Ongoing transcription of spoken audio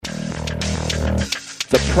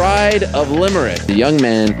The pride of Limerick, a young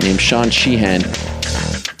man named Sean Sheehan.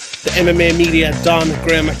 The MMA media, Don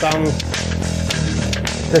Graham McDonald.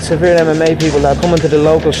 The severe MMA people that are coming to the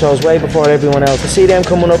local shows way before everyone else. To see them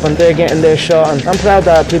coming up and they're getting their shot, and I'm proud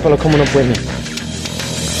that people are coming up with me.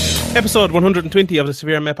 Episode 120 of the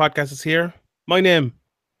Severe MMA podcast is here. My name,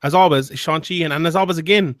 as always, is Sean Sheehan, and as always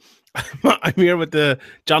again, I'm here with the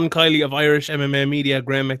John Kiley of Irish MMA media,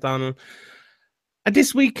 Graham McDonald. And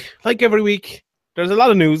this week, like every week, there's a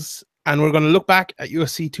lot of news, and we're going to look back at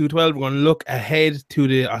UFC 212. We're going to look ahead to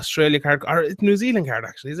the Australia card, or it's New Zealand card,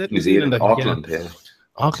 actually, is it? New Zealand, Auckland, yeah.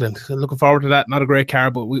 Auckland. So looking forward to that. Not a great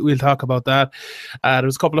card, but we'll talk about that. There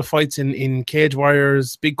was a couple of fights in Cage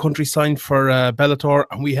Warriors. Big Country signed for Bellator,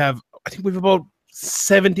 and I think we've about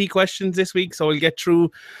 70 questions this week, so we'll get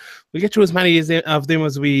through as many of them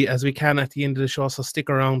as we can at the end of the show, so stick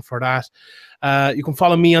around for that. You can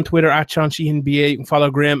follow me on Twitter at Sean Sheehan BA. You can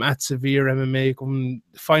follow Graham at Severe MMA. You can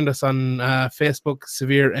find us on Facebook,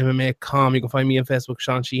 Severe MMA.com. You can find me on Facebook,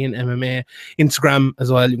 Sean Sheehan MMA. Instagram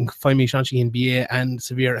as well. You can find me, Sean Sheehan BA, and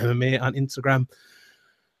Severe MMA on Instagram.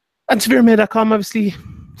 And SevereMMA.com, obviously.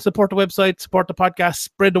 Support the website, support the podcast,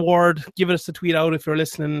 spread the word, give us a tweet out if you're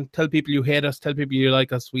listening. Tell people you hate us, tell people you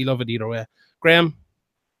like us. We love it either way. Graham,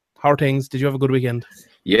 how are things? Did you have a good weekend?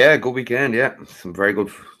 Yeah, good weekend. Yeah, some very good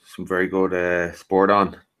sport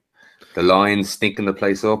on. The Lions stinking the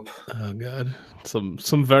place up. Oh god, some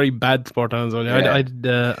very bad sport on as well. Yeah.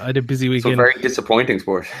 I had a busy weekend. Some very disappointing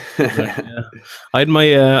sport. Yeah. I had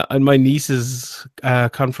my niece's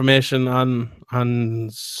confirmation on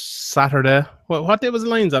Saturday. What day was the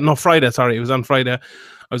Lions on? No, Friday. Sorry, it was on Friday. I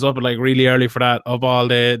was up at really early for that. Of all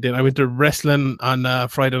day, I went to wrestling on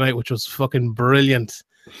Friday night, which was fucking brilliant.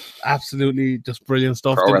 Absolutely, just brilliant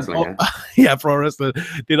stuff. Pro wrestling, yeah, pro wrestling.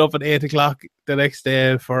 Did up at 8 o'clock the next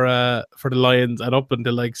day for the Lions, and up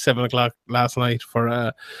until 7 o'clock last night for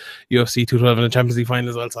UFC 212 and the Champions League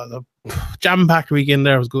final as well. So it was a jam-packed weekend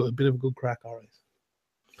there. It was good, a bit of a good crack, all right.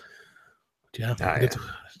 Yeah,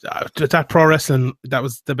 that pro wrestling, that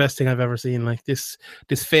was the best thing I've ever seen. Like this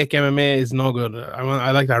fake MMA is no good.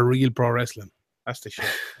 I like that real pro wrestling. That's the shit.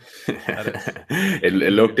 It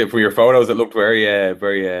looked, from your photos, it looked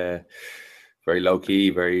very low key,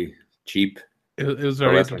 very cheap. It was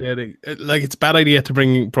very entertaining. It's a bad idea to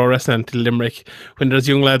bring pro wrestling to Limerick when there's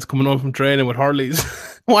young lads coming home from training with Harleys.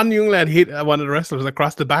 One young lad hit one of the wrestlers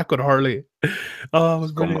across the back with a Harley. Oh, it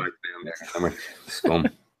was brilliant. Scum.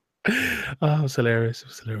 Oh, it was hilarious.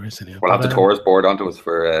 Anyway. We'll have the tourist board onto us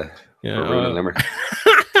for ruining Limerick.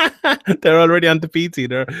 They're already on the PT.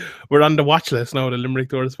 We're on the watch list now, the Limerick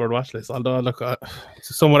Tourist Board watch list. Although, look,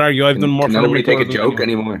 some would argue I've done more. Can nobody take a joke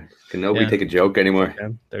anymore? Take a joke anymore? Yeah,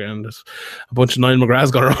 there's a bunch of Niall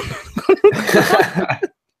McGraths got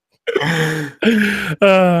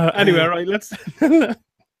around. Anyway, right. Let's.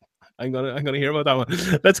 I'm gonna hear about that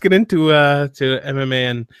one. Let's get into to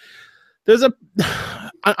MMA, and there's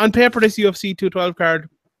on paper this UFC 212 card.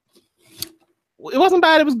 It wasn't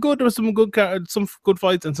bad. It was good. There was some good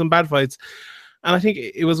fights and some bad fights, and I think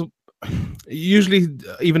it was usually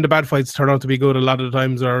even the bad fights turn out to be good a lot of the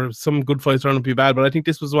times, or some good fights turn out to be bad. But I think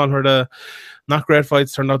this was one where the not great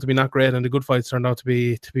fights turned out to be not great, and the good fights turned out to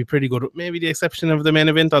be pretty good. Maybe the exception of the main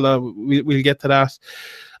event. Although we'll get to that.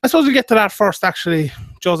 I suppose we'll get to that first. Actually,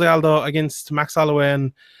 Jose Aldo against Max Holloway,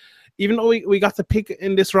 and even though we got the pick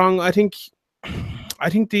in this wrong, I think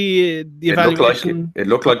the evaluation... It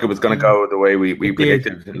looked like it was going to go the way we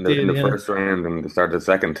predicted in the first round and the start of the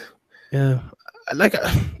second. Yeah.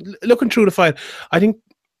 Looking through the fight, I think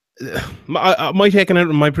my taking out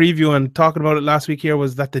in my preview and talking about it last week here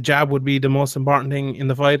was that the jab would be the most important thing in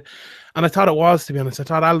the fight. And I thought it was, to be honest. I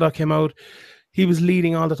thought Aldo came out, he was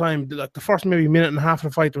leading all the time. Like the first maybe minute and a half of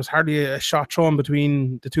the fight, there was hardly a shot thrown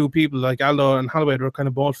between the two people. Like Aldo and Holloway were kind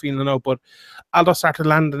of both feeling it out, but Aldo started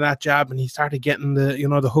landing that jab and he started getting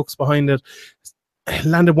the hooks behind it.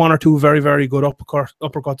 Landed one or two very, very good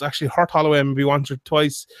uppercuts. Actually hurt Holloway maybe once or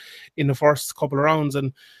twice in the first couple of rounds,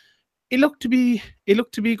 and it looked to be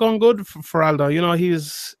going good for Aldo. He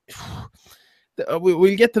was.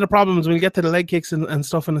 We'll get to the problems, we'll get to the leg kicks and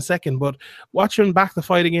stuff in a second, but watching back the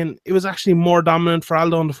fight again, it was actually more dominant for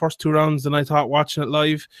Aldo in the first two rounds than I thought watching it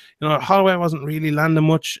live. Holloway wasn't really landing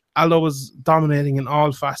much. Aldo was dominating in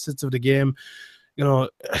all facets of the game.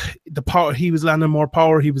 The power, he was landing more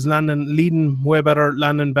power, he was leading way better,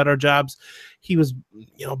 landing better jabs. He was,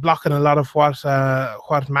 blocking a lot of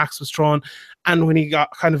what Max was throwing. And when he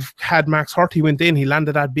had Max hurt, he went in, he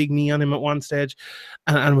landed that big knee on him at one stage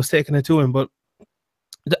and was taking it to him. But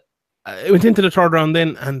it went into the third round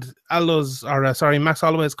then, and Max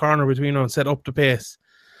Holloway's corner between rounds set up the pace.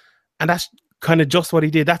 And that's kind of just what he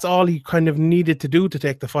did. That's all he kind of needed to do to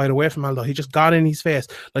take the fight away from Aldo. He just got in his face.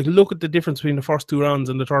 Like, look at the difference between the first 2 rounds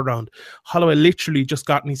and the third round. Holloway literally just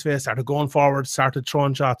got in his face, started going forward, started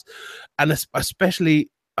throwing shots. And especially,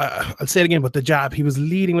 I'll say it again, but the jab, he was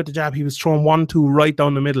leading with the jab. He was throwing 1-2 right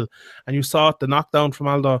down the middle. And you saw it, the knockdown from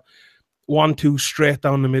Aldo, 1-2 straight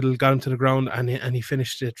down the middle, got him to the ground, and he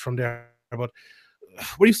finished it from there. But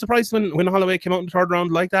were you surprised when Holloway came out in the third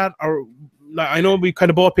round like that? Or, like, I know we kind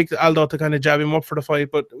of both picked Aldo to kind of jab him up for the fight,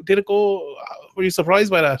 but did it go? Were you surprised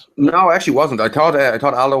by that? No, I actually wasn't. I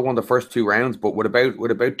thought Aldo won the first 2 rounds, but with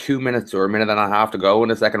about 2 minutes or a minute and a half to go in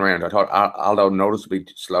the second round, I thought Aldo noticeably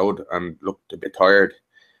slowed and looked a bit tired,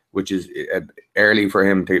 which is early for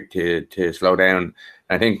him to slow down. And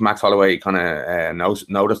I think Max Holloway kind of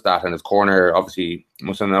noticed that, and his corner obviously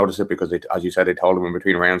must have noticed it because, as you said, they told him in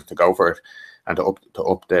between rounds to go for it and to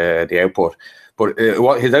up the output. But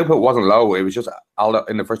his output wasn't low. It was just Aldo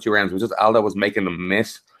in the first 2 rounds. It was just Aldo was making them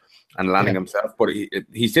miss and landing himself. But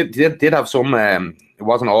he did have some. It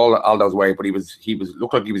wasn't all Aldo's way, but he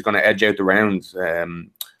looked like he was going to edge out the rounds,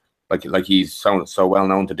 like he's so well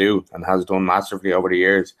known to do and has done masterfully over the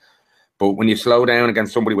years. But when you slow down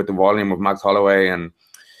against somebody with the volume of Max Holloway, and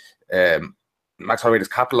Max Holloway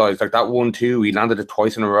just capitalized like that 1-2, he landed it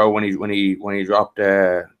twice in a row when he dropped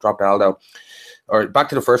Aldo. Or back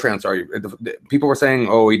to the first round, sorry. People were saying,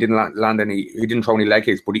 oh, he didn't he didn't throw any leg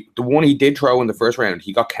kicks, but the one he did throw in the first round,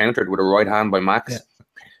 he got countered with a right hand by Max. Yeah.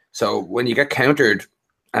 So when you get countered,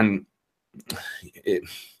 and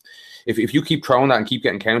if you keep throwing that and keep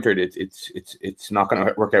getting countered, it's not going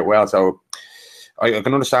to work out well. So I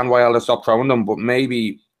can understand why Aldo stopped throwing them, but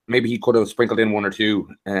maybe he could have sprinkled in 1 or 2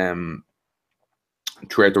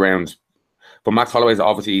 throughout the rounds. But Max Holloway's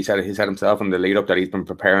obviously, he said himself in the lead up that he's been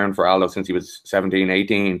preparing for Aldo since he was 17,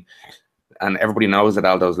 18. And everybody knows that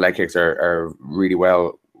Aldo's leg kicks are really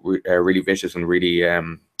really vicious and really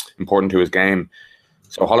important to his game.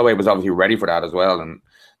 So Holloway was obviously ready for that as well. And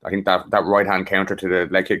I think that right hand counter to the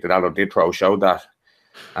leg kick that Aldo did throw showed that.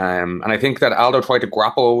 And I think that Aldo tried to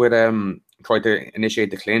grapple with tried to initiate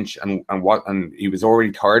the clinch, and he was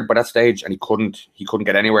already tired by that stage, and he couldn't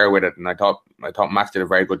get anywhere with it. And I thought Max did a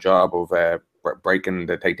very good job of breaking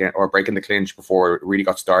the takedown or breaking the clinch before it really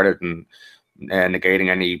got started, and negating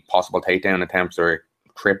any possible takedown attempts or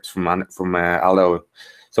trips from Aldo.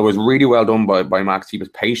 So it was really well done by Max. He was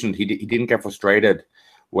patient. He didn't get frustrated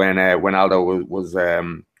when Aldo was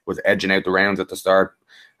edging out the rounds at the start,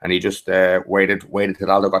 and he just waited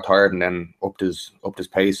till Aldo got tired, and then upped his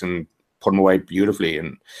pace and put him away beautifully.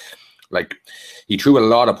 And like, he threw a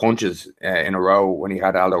lot of punches in a row when he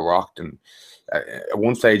had Aldo rocked. And at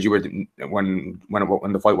one stage, you were when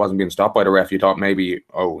the fight wasn't being stopped by the ref, you thought maybe,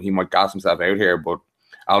 oh, he might gas himself out here. But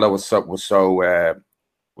Aldo was so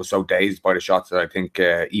dazed by the shots that I think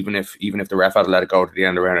even if the ref had let it go to the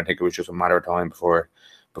end of the round, I think it was just a matter of time before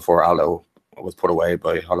Aldo was put away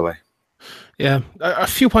by Holloway. Yeah, a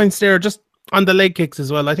few points there just on the leg kicks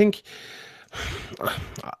as well. I think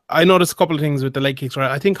I noticed a couple of things with the leg kicks,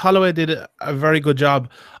 right? I think Holloway did a very good job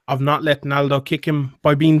of not letting Aldo kick him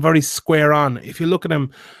by being very square on. If you look at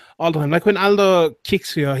him all the time, like when Aldo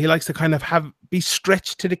kicks you, he likes to kind of be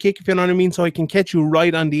stretched to the kick, if you know what I mean, so he can catch you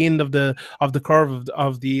right on the end of the curve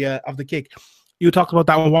of the kick. You talked about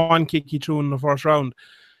that one kick he threw in the first round.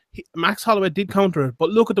 Max Holloway did counter it, but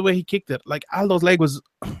look at the way he kicked it. Like, Aldo's leg was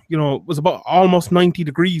about almost 90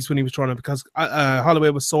 degrees when he was throwing it, because Holloway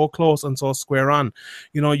was so close and so square on.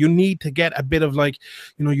 You need to get a bit of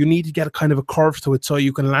you need to get a kind of a curve to it so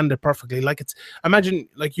you can land it perfectly. Like, imagine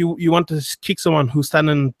like you want to kick someone who's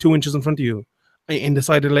standing 2 inches in front of you in the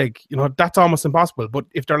side of the leg, that's almost impossible. But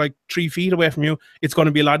if they're like 3 feet away from you, it's going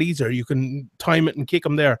to be a lot easier. You can time it and kick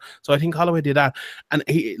them there. So I think Holloway did that, and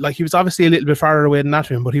he was obviously a little bit farther away than that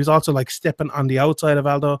from him, but he was also like stepping on the outside of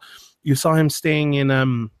Aldo. You saw him staying in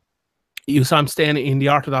the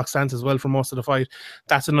orthodox stance as well for most of the fight.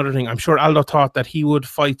 That's another thing. I'm sure Aldo thought that he would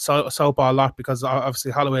fight southpaw a lot, because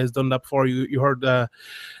obviously Holloway has done that before. You heard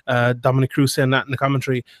Dominic Cruz saying that in the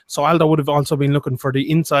commentary. So Aldo would have also been looking for the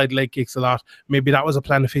inside leg kicks a lot. Maybe that was a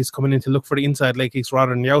plan of his, coming in to look for the inside leg kicks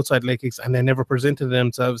rather than the outside leg kicks, and they never presented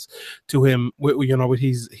themselves to him with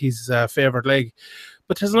his favorite leg.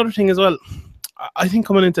 But there's another thing as well. I think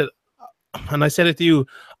coming into, and I said it to you,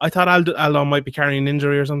 I thought Aldo might be carrying an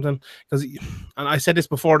injury or something, and I said this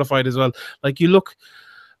before the fight as well. Like, you look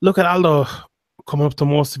at Aldo coming up to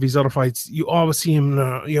most of his other fights, you always see him,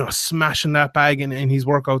 smashing that bag in his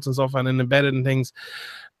workouts and stuff, and in embedded and things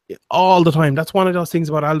all the time. That's one of those things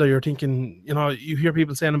about Aldo. You're thinking, you hear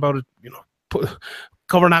people saying about it,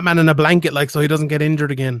 covering that man in a blanket, like, so he doesn't get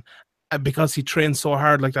injured again, because he trains so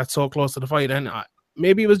hard like that, so close to the fight. And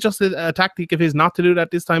maybe it was just a tactic of his not to do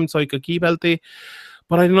that this time so he could keep healthy.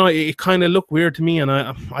 But I don't know, it kind of looked weird to me, and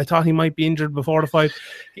I thought he might be injured before the fight.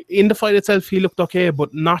 In the fight itself, he looked okay,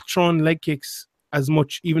 but not throwing leg kicks as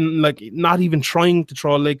much, even like not even trying to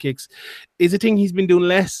throw leg kicks is a thing he's been doing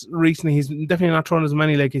less recently. He's definitely not throwing as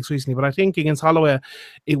many leg kicks recently, but I think against Holloway,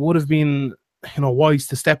 it would have been, you know, wise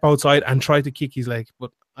to step outside and try to kick his leg.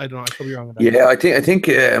 But I don't know, I could be wrong with that. Yeah, I think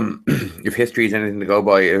if history is anything to go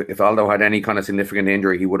by, if Aldo had any kind of significant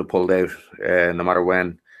injury, he would have pulled out, no matter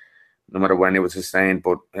when it was sustained.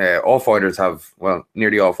 But all fighters have, well,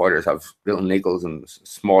 nearly all fighters have little niggles and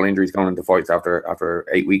small injuries going into fights after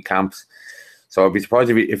 8-week camps. So I'd be surprised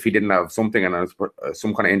if he didn't have something and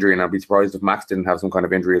some kind of injury, and I'd be surprised if Max didn't have some kind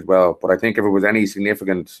of injury as well. But I think if it was any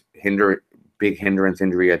significant big hindrance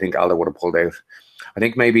injury, I think Aldo would have pulled out. I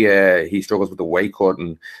think maybe he struggles with the weight cut,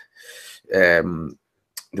 and there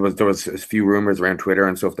was a few rumors around Twitter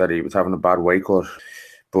and stuff that he was having a bad weight cut.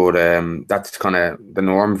 But that's kind of the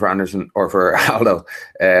norm for Anderson or for Aldo.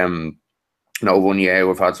 You know, Won Yeo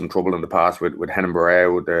have had some trouble in the past with Henan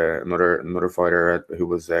Barao, with another fighter who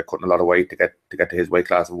was cutting a lot of weight to get to his weight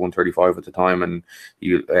class of 135 at the time, and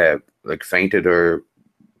he like fainted or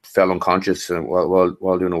fell unconscious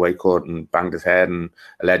while doing a weight cut and banged his head, and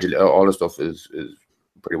allegedly all the stuff is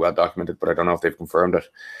pretty well documented, but I don't know if they've confirmed it.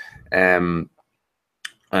 And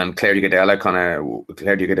Claire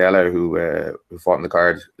Gigadella, who fought in the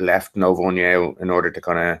card, left Nova Won Yeo in order to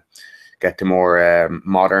kind of get to more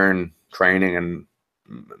modern training and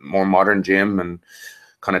more modern gym, and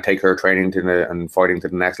kind of take her training and fighting to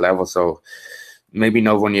the next level. So maybe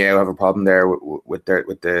Nova Won Yeo have a problem there with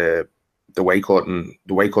the weight cut, and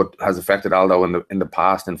the weight cut has affected Aldo in the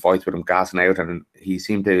past in fights with him gassing out, and he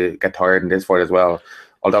seemed to get tired in this fight as well.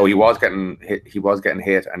 Although he was getting hit, and he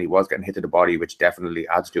was getting hit to the body, which definitely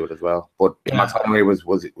adds to it as well. But yeah, Max Holloway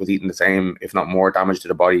was eating the same, if not more, damage to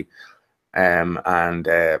the body. And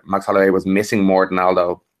Max Holloway was missing more than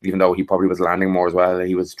Aldo, even though he probably was landing more as well.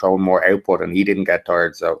 He was throwing more output, and he didn't get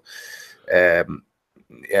tired. So, yeah,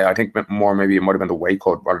 I think maybe it might have been the weight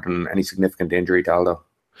cut rather than any significant injury to Aldo.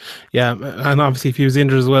 Yeah, and obviously if he was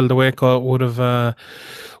injured as well, the weight cut would have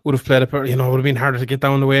played a part. You know, it would have been harder to get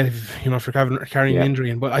down the weight if you're carrying an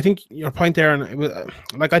injury. But I think your point there, and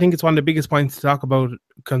I think it's one of the biggest points to talk about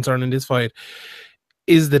concerning this fight,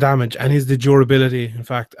 is the damage and is the durability. In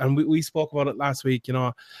fact, and we spoke about it last week. You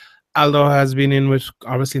know, Aldo has been in with,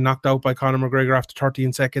 obviously knocked out by Conor McGregor after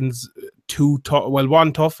 13 seconds.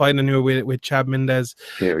 One tough fight anyway with Chad Mendes.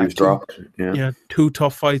 Yeah, he was dropped. Yeah, 2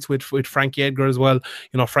 tough fights with Frankie Edgar as well.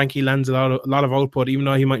 You know, Frankie lands a lot of output, even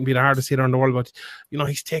though he mightn't be the hardest hitter in the world. But you know,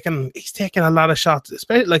 he's taken a lot of shots,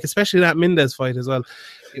 especially that Mendes fight as well.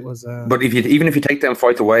 It was. But even if you take them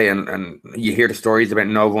fights away, and you hear the stories about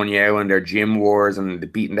Nova Won Yeo and their gym wars and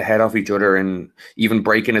beating the head off each other, and even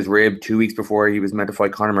breaking his rib 2 weeks before he was meant to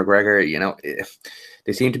fight Conor McGregor, you know,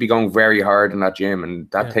 they seem to be going very hard in that gym, and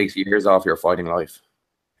that takes years off your fighting life.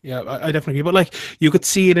 Yeah, I definitely agree. But like, you could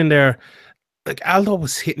see it in there. Like, Aldo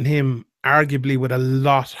was hitting him arguably with a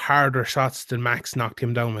lot harder shots than Max knocked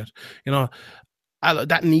him down with. You know,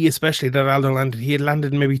 that knee especially that Aldo landed, he had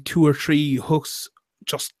landed maybe 2 or 3 hooks,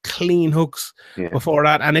 just clean hooks before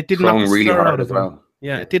that, and it didn't knock really hard as well.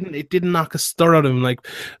 Yeah, it didn't knock a stir out of him. Like,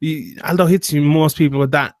 Aldo hits most people with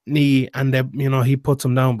that knee, and he puts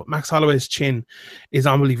them down. But Max Holloway's chin is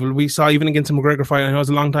unbelievable. We saw even against the McGregor fight. I know it was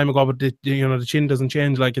a long time ago, but the chin doesn't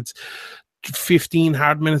change. Like, it's 15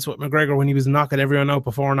 hard minutes with McGregor when he was knocking everyone out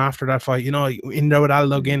before and after that fight. You know, in there with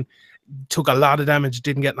Aldo again, took a lot of damage,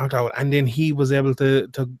 didn't get knocked out, and then he was able to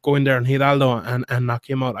go in there and hit Aldo and knock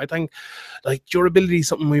him out. I think, like, durability is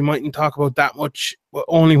something we mightn't talk about that much,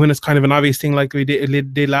 only when it's kind of an obvious thing, like we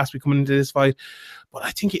did last week coming into this fight. But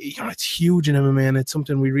I think it's huge in MMA, and it's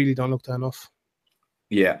something we really don't look to enough.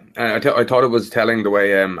 Yeah, I thought it was telling the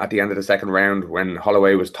way at the end of the second round when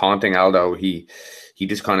Holloway was taunting Aldo, he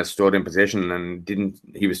just kind of stood in position and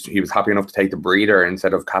he was happy enough to take the breather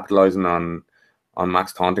instead of capitalizing on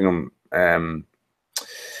Max taunting him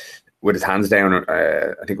with his hands down.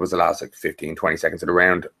 I think it was the last 15-20 seconds of the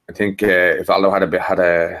round. I think if Aldo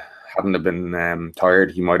hadn't have been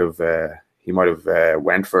tired, he might have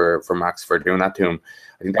went for Max for doing that to him.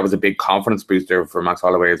 I think that was a big confidence booster for Max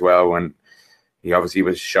Holloway as well, when he obviously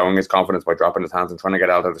was showing his confidence by dropping his hands and trying to get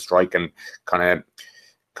out of the strike, and kind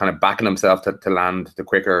of backing himself to land the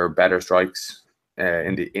quicker, better strikes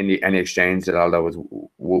in any exchange that Aldo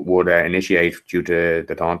would initiate due to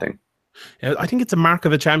the taunting. Yeah, I think it's a mark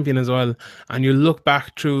of a champion as well. And you look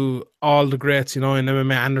back through all the greats, in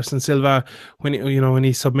MMA, Anderson Silva, when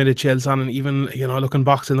he submitted Chael Sonnen, and even look in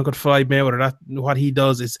boxing, look at Floyd Mayweather. What he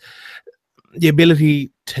does is, the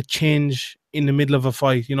ability to change in the middle of a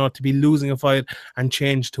fight, you know, to be losing a fight and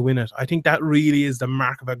change to win it. I think that really is the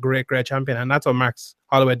mark of a great champion, and that's what Max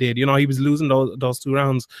Holloway did. You know, he was losing those 2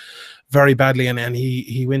 rounds very badly, and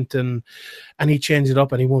he went and he changed it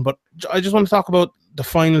up and he won. But I just want to talk about the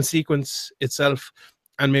final sequence itself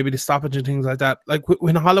and maybe the stoppage and things like that. Like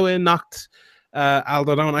when Holloway knocked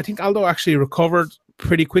Aldo down, I think Aldo actually recovered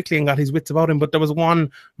pretty quickly and got his wits about him, but there was one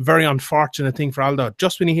very unfortunate thing for Aldo.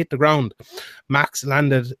 Just when he hit the ground, Max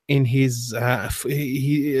landed in his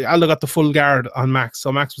Aldo got the full guard on Max,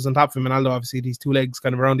 so Max was on top of him, and Aldo obviously had these 2 legs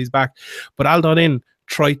kind of around his back, but Aldo then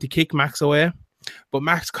tried to kick Max away, but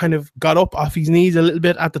Max kind of got up off his knees a little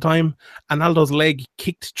bit at the time, and Aldo's leg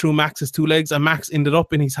kicked through Max's 2 legs, and Max ended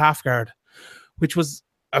up in his half guard, which was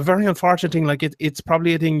a very unfortunate thing. Like it's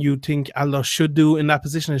probably a thing you think Aldo should do in that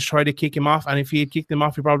position, is try to kick him off. And if he had kicked him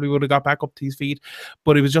off, he probably would have got back up to his feet.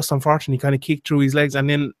 But it was just unfortunate. He kind of kicked through his legs, and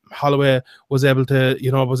then Holloway was able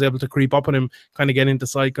to creep up on him, kind of get into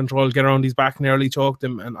side control, get around his back, nearly choked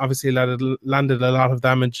him, and obviously landed a lot of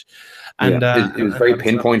damage. And it was very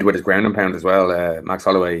pinpoint with his ground and pound as well. Max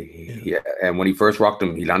Holloway, when he first rocked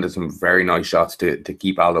him, he landed some very nice shots to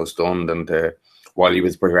keep Aldo stunned and while he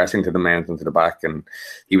was progressing to the mount and to the back, and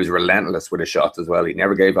he was relentless with his shots as well. He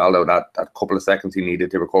never gave Aldo that couple of seconds he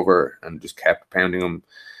needed to recover, and just kept pounding him,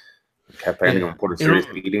 put a serious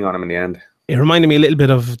beating on him in the end. It reminded me a little bit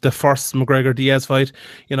of the first McGregor-Diaz fight.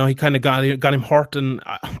 You know, he kind of got him hurt, and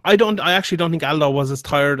I actually don't think Aldo was as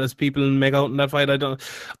tired as people make out in that fight. I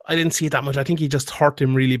didn't see it that much. I think he just hurt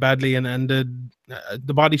him really badly, and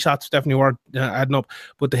the body shots definitely weren't adding up,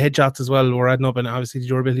 but the head shots as well were adding up, and obviously the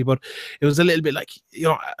durability. But it was a little bit like, you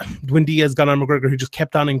know, when Diaz got on McGregor, he just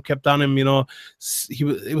kept on him. You know,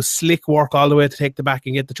 it was slick work all the way to take the back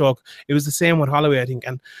and get the choke. It was the same with Holloway, I think,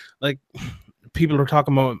 and like, people were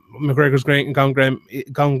talking about McGregor's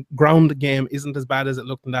ground game isn't as bad as it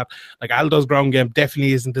looked in that. Like Aldo's ground game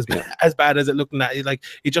definitely isn't as bad as it looked in that. Like,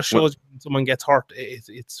 it just shows when someone gets hurt,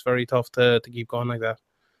 it's very tough to keep going like that.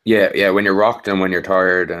 Yeah. When you're rocked and when you're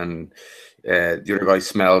tired, and the other guy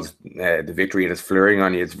smells the victory and is flaring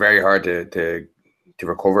on you, it's very hard to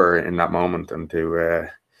recover in that moment and to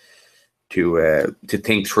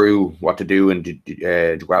think through what to do, and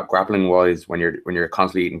grappling wise when you're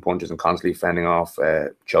constantly eating punches and constantly fending off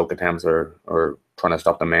choke attempts or trying to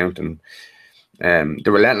stop the mount, and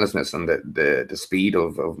the relentlessness and the speed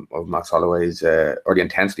of Max Holloway's or the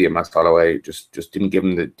intensity of Max Holloway just didn't give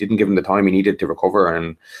him the time he needed to recover.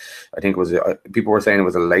 And I think it was people were saying it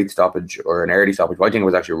was a late stoppage or an early stoppage, but I think it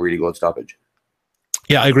was actually a really good stoppage.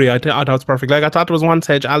 Yeah, I agree. I thought it was perfect. Like, I thought there was one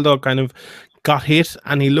stage Aldo kind of got hit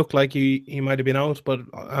and he looked like he might have been out, but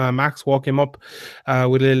Max woke him up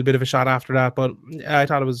with a little bit of a shot after that. But I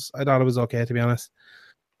thought it was okay, to be honest.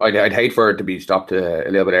 I'd hate for it to be stopped a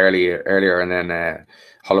little bit earlier, and then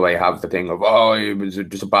Holloway have the thing of, it was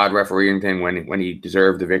just a bad refereeing thing when he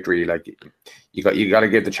deserved the victory. Like, you got to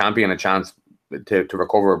give the champion a chance to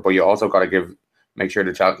recover, but you also got to make sure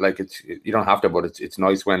you don't have to, but it's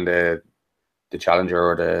nice when the challenger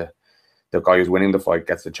or the guy who's winning the fight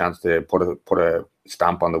gets the chance to put a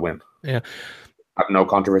stamp on the win. Yeah. I have no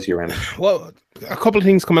controversy around it. Well, a couple of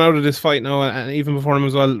things coming out of this fight now, and even before him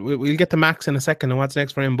as well. We'll get to Max in a second and what's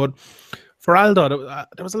next for him. But for Aldo,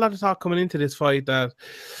 there was a lot of talk coming into this fight that,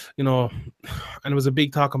 you know, and it was a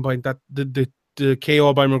big talking point that the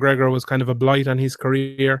KO by McGregor was kind of a blight on his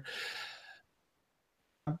career.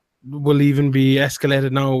 Will even be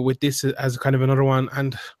escalated now with this as kind of another one.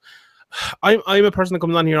 And I'm a person that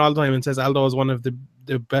comes on here all the time and says Aldo is one of the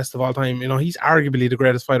best of all time. You know, he's arguably the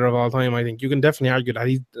greatest fighter of all time. I think you can definitely argue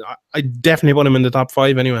that. I definitely put him in the top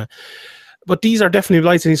 5 anyway. But these are definitely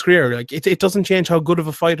blights in his career. Like, it doesn't change how good of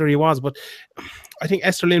a fighter he was. But I think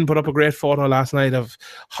Esther Lynn put up a great photo last night of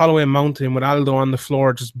Holloway mounting him with Aldo on the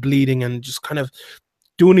floor, just bleeding and just kind of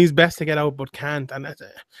doing his best to get out but can't. And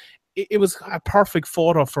it was a perfect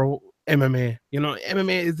photo for MMA. You know,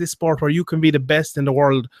 MMA is this sport where you can be the best in the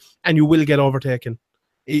world and you will get overtaken.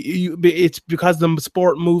 It's because the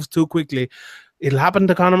sport moves too quickly. It'll happen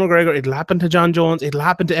to Conor McGregor. It'll happen to John Jones. It'll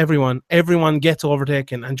happen to everyone. Everyone gets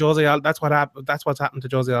overtaken. And Jose Aldo, that's what's happened to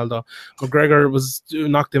Jose Aldo. McGregor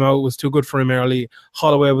knocked him out. Was too good for him early.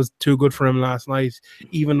 Holloway was too good for him last night.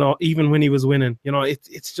 Even when he was winning, you know,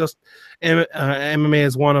 it's just MMA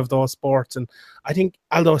is one of those sports. And I think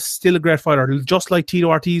Aldo is still a great fighter. Just like Tito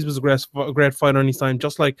Ortiz was a great fighter in his time.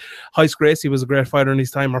 Just like Royce Gracie was a great fighter in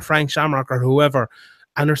his time, or Frank Shamrock, or whoever.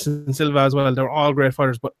 Anderson Silva as well. They're all great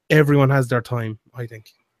fighters, but everyone has their time, I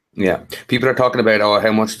think. Yeah. People are talking about,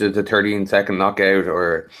 how much did the 13-second knockout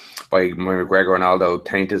or by McGregor and Aldo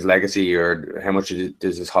taint his legacy, or how much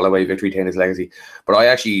does this Holloway victory taint his legacy? But I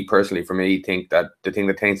actually, personally, for me, think that the thing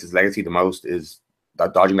that taints his legacy the most is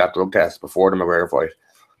that dodging that drug test before the McGregor fight.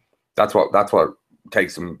 That's what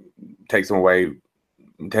takes him away,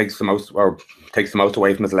 takes the most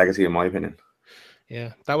away from his legacy, in my opinion.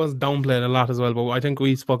 Yeah, that was downplayed a lot as well, but I think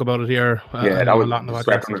we spoke about it here. Yeah, that was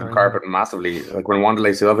swept under the carpet massively. Like when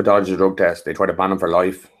Wanderlei Silva dodged a drug test, they tried to ban him for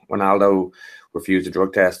life. When Aldo refused a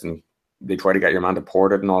drug test and they tried to get your man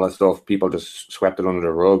deported and all that stuff, people just swept it under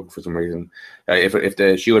the rug for some reason. If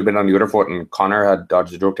the shoe had been on the other foot and Conor had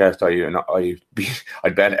dodged a drug test,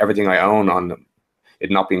 I'd bet everything I own on it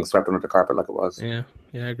not being swept under the carpet like it was. Yeah,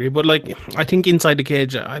 I agree. But like, I think inside the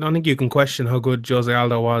cage, I don't think you can question how good Jose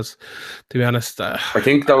Aldo was, to be honest. I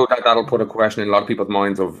think though that'll put a question in a lot of people's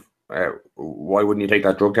minds of why wouldn't you take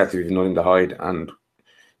that drug test if you've nothing to hide? And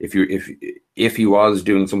if he was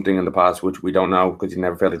doing something in the past, which we don't know because he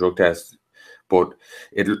never failed a drug test, but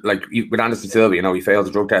it like with Anderson Silva, he failed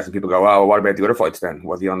the drug test, and people go, "Oh, well, what about the other fights then?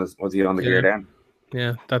 Was he on the gear then?"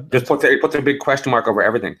 Yeah, that just puts a big question mark over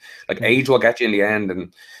everything. Like age will get you in the end,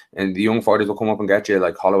 and the young fighters will come up and get you,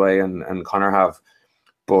 like Holloway and Conor have.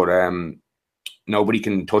 But nobody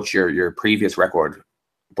can touch your previous record.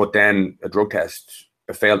 But then a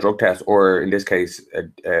failed drug test, or in this case,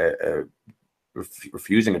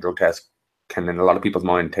 refusing a drug test, can, in a lot of people's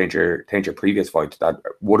mind, taint your previous fights that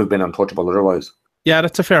would have been untouchable otherwise. Yeah,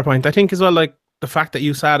 that's a fair point. I think as well, like, the fact that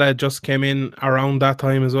USADA just came in around that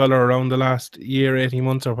time as well, or around the last year, 18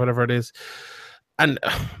 months or whatever it is. And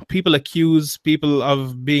people accuse people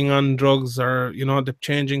of being on drugs, or, the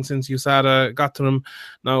changing since USADA got to them.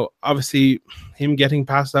 Now, obviously, him getting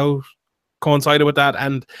passed out coincided with that.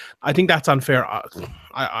 And I think that's unfair.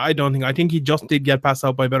 I think he just did get passed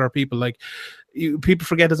out by better people. Like, people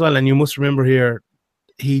forget as well, and you must remember here,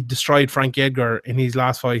 he destroyed Frankie Edgar in his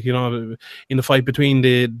last fight, in the fight between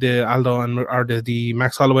the Aldo or the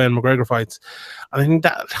Max Holloway and McGregor fights. And I think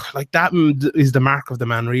that is the mark of the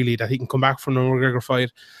man, really, that he can come back from the McGregor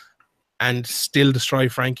fight and still destroy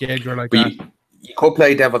Frankie Edgar like that. You could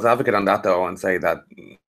play devil's advocate on that, though, and say that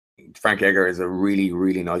Frankie Edgar is a really,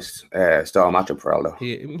 really nice style matchup for Aldo.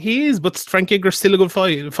 He is, but Frankie Edgar's still a good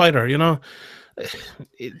fighter,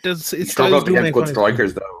 It struggles against good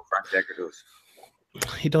strikers, though. Frankie Edgar does.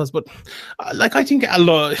 He does, but I think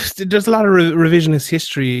Aldo, there's a lot of revisionist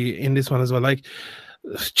history in this one as well. Like,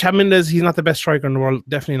 Chad Mendes, he's not the best striker in the world,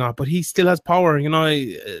 definitely not, but he still has power.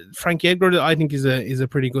 Frankie Edgar, I think, is a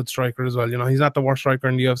pretty good striker as well. He's not the worst striker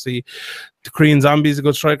in the UFC. The Korean Zombie is a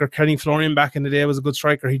good striker. Kenny Florian back in the day was a good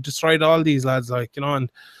striker. He destroyed all these lads, and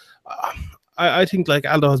I think like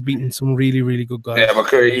Aldo has beaten some really, really good guys. Yeah,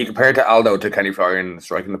 but you compare to Aldo to Kenny Florian in the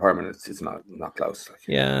striking department, it's not close. Like.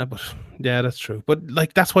 Yeah, that's true. But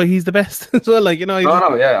like, that's why he's the best as well. Like, No,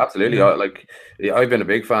 yeah, absolutely. Yeah. I've been a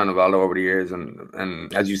big fan of Aldo over the years,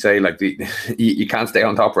 and as you say, like you can't stay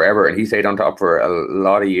on top forever, and he stayed on top for a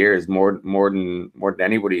lot of years, more than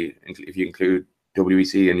anybody, if you include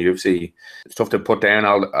WEC and UFC. It's tough to put down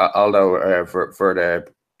Aldo for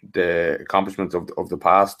the accomplishments of the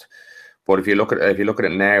past. But if you look at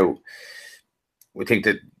it now, we think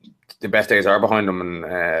that the best days are behind him,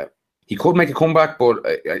 and he could make a comeback. But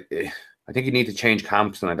I think you need to change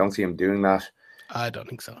camps, and I don't see him doing that. I don't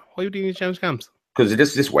think so. Why would you need to change camps? Because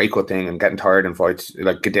this weight cut thing and getting tired in fights.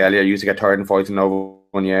 Like Gedalia used to get tired in fights, and Nova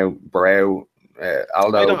Uniao, Barao,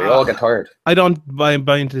 Aldo, they all get tired. I don't buy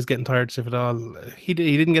into this getting tired stuff at all. He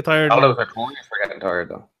didn't get tired. Aldo's notorious for getting tired,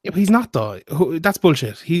 though. Yeah, but he's not, though. That's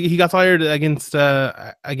bullshit. He got tired against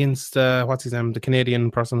what's his name, the Canadian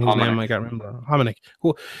person whose name I can't remember, Hominick.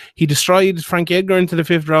 Who he destroyed Frankie Edgar into the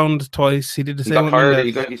 5th round twice. He did the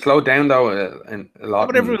same. He slowed down though a lot.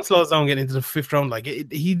 But everyone slows down getting into the 5th round. Like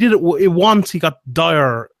he did it once. He got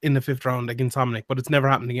dire in the 5th round against Hominick, but it's never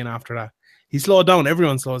happened again after that. He slowed down.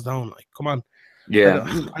 Everyone slows down. Like, come on. Yeah,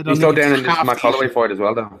 he slowed down in this Max Holloway fight as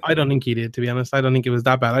well, though. I don't think he did, to be honest. I don't think it was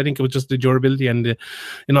that bad. I think it was just the durability, and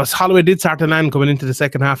Holloway did start to land coming into the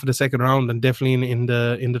second half of the second round, and definitely in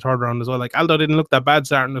the 3rd round as well. Like, Aldo didn't look that bad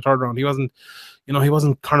starting the 3rd round. He wasn't, he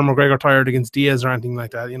wasn't Conor McGregor tired against Diaz or anything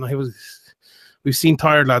like that. He was. We've seen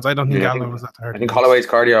tired lads. I don't think Aldo was that tired. I think Holloway's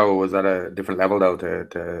cardio was at a different level, though,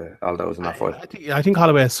 to Aldo's in that fight. I think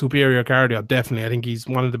Holloway has superior cardio, definitely. I think he's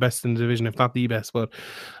one of the best in the division, if not the best. But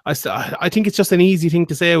I think it's just an easy thing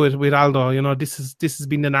to say with Aldo. This has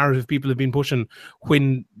been the narrative people have been pushing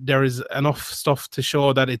when there is enough stuff to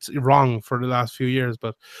show that it's wrong for the last few years.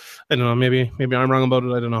 But I don't know. Maybe I'm wrong about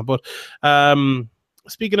it. I don't know. But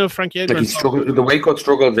speaking of Frankie Edgar, Like he struggled. The weight cut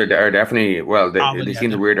struggles are definitely they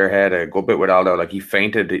seem to rear their head a good bit with Aldo. Like he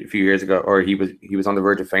fainted a few years ago, or he was on the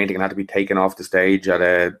verge of fainting and had to be taken off the stage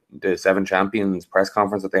at the Seven Champions press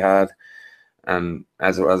conference that they had. And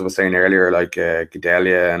as I was saying earlier, like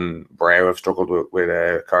Gedalia and Barrera have struggled with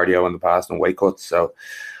cardio in the past and weight cuts. So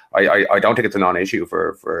I don't think it's a non-issue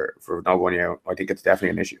for Ngannou. I think it's definitely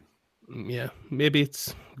an issue. Yeah, maybe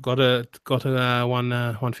it's got a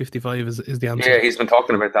 155 is the answer. Yeah, he's been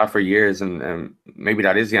talking about that for years, and maybe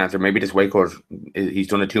that is the answer. Maybe this weight cut, he's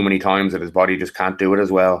done it too many times that his body just can't do it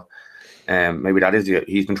as well. Maybe that is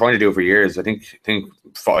he's been trying to do it for years. I think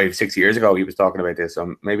 5-6 years ago he was talking about this.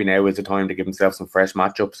 So maybe now is the time to give himself some fresh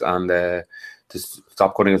matchups and to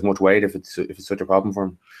stop cutting as much weight if it's such a problem for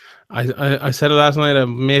him. I said it last night.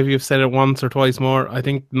 Maybe you've said it once or twice more. I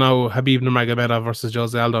think now Khabib Nurmagomedov versus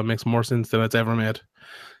Jose Aldo makes more sense than it's ever made.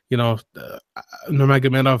 You know,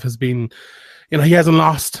 Nurmagomedov has been, you know, he hasn't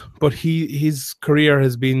lost, but his career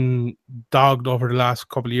has been dogged over the last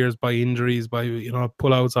couple of years by injuries, by, you know,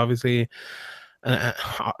 pullouts. Obviously,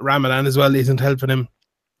 Ramadan as well isn't helping him.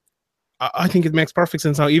 I think it makes perfect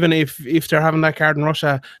sense now. Even if they're having that card in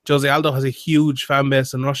Russia, Jose Aldo has a huge fan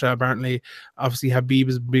base in Russia. Apparently, obviously Khabib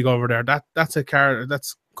is big over there. That's a card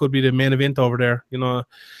could be the main event over there. You know,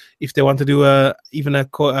 if they want to do an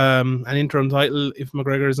interim title, if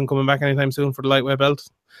McGregor isn't coming back anytime soon for the lightweight belt,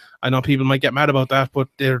 I know people might get mad about that, but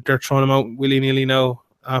they're throwing him out willy nilly now.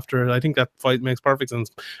 After, I think that fight makes perfect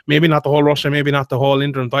sense. Maybe not the whole Russia, maybe not the whole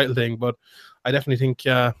interim title thing, but I definitely think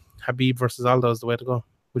Khabib versus Aldo is the way to go.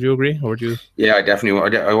 Would you agree, or would you? Yeah, I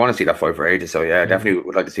definitely. I want to see that fight for ages. So yeah, I definitely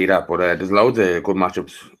would like to see that. But there's loads of good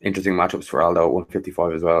matchups, interesting matchups for Aldo at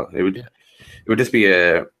 155 as well. It would just be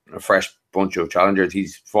a fresh bunch of challengers.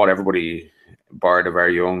 He's fought everybody, bar the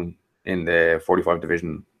very young, in the 45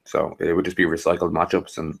 division. So it would just be recycled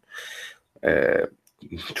matchups and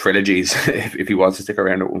trilogies if he wants to stick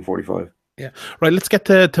around at 145. Yeah, right. Let's get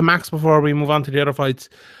to Max before we move on to the other fights.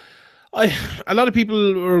 A lot of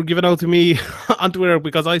people were giving out to me on Twitter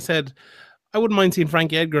because I said I wouldn't mind seeing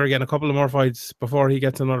Frankie Edgar again a couple of more fights before he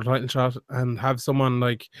gets another title shot and have someone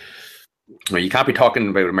like. Well, you can't be talking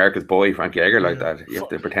about America's boy Frankie Edgar like that. You have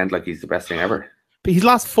to pretend like he's the best thing ever. But he's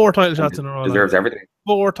lost 4 title shots in a row. Deserves everything.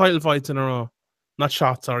 4 title fights in a row. Not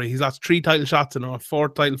shots, sorry. He's lost 3 title shots in a row, 4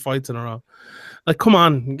 title fights in a row. Like, come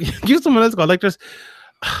on, give someone else a go. Like, there's.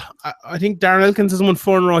 I think Darren Elkins has won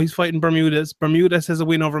 4 in a row. He's fighting Bermudez. Bermudez has a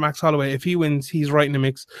win over Max Holloway. If he wins, he's right in the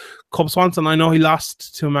mix. Cub Swanson, I know he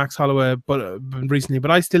lost to Max Holloway recently,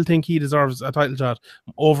 but I still think he deserves a title shot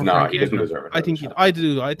over Frankie Edgar. He doesn't deserve it.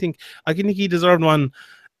 I think he deserved one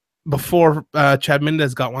before Chad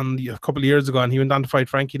Mendes got one a couple of years ago, and he went on to fight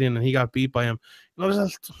Frankie then, and he got beat by him. You know,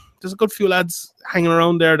 there's a good few lads hanging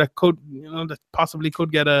around there that could, you know, that possibly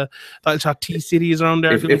could get a title shot. T-City is around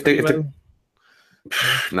there.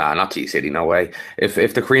 Nah, not T-City, no way. If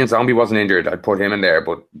the Korean Zombie wasn't injured, I'd put him in there.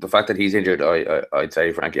 But the fact that he's injured, I'd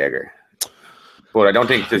say Frankie Edgar. But I don't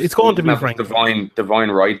think it's going to be Frank.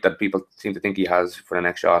 Divine right that people seem to think he has for the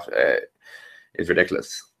next shot is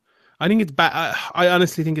ridiculous. I think it's bad. I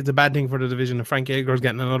honestly think it's a bad thing for the division if Frankie Edgar is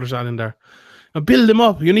getting another shot in there. Now, build him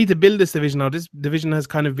up. You need to build this division now. This division has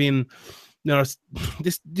kind of been, you know,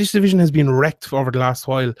 this division has been wrecked over the last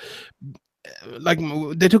while. Like,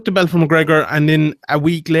 they took the belt from McGregor, and then a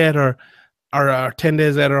week later, or 10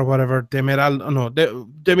 days later, or whatever, they made Aldo. No,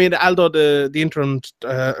 they made Aldo the interim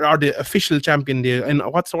or the official champion. And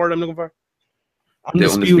what's the word I'm looking for?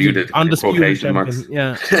 Undisputed champion.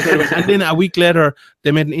 Yeah. And then a week later,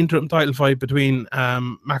 they made an interim title fight between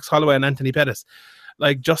Max Holloway and Anthony Pettis.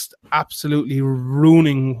 Like, just absolutely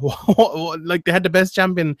ruining. Like, they had the best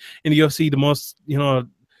champion in the UFC, the most, you know,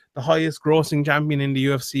 the highest grossing champion in the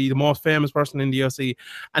UFC, the most famous person in the UFC,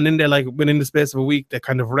 and then they, like, within the space of a week, they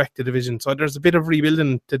kind of wrecked the division. So there's a bit of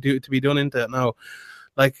rebuilding to be done into it now.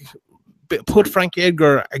 Like, put Frankie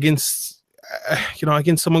Edgar against,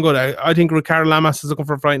 against someone good. I think Ricardo Lamas is looking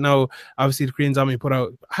for a fight now. Obviously, the Korean Zombie put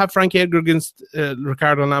out. Have Frankie Edgar against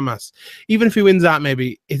Ricardo Lamas. Even if he wins that,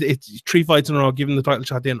 maybe it's 3 fights in a row, give him the title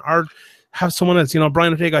shot in, or have someone else. You know,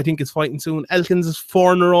 Brian Ortega, I think, is fighting soon. Elkins is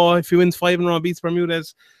 4 in a row. If he wins 5 in a row, beats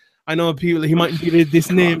Bermudez. I know people, he might be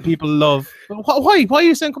this name people love. Why are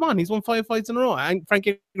you saying, come on, he's won 5 fights in a row? And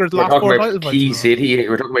Frankie Edgar's last 4 title fights.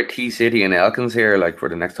 We're talking about T-City and Elkins here, like, for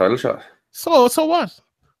the next title shot. So what?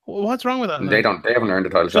 What's wrong with that? They haven't earned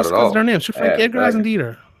the title shot at all. Just their names. Sure, Frankie Edgar hasn't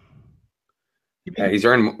either. He's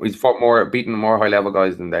beaten more high level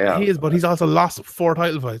guys than they have. He is, but he's also lost 4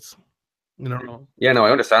 title fights. You know. Yeah, no,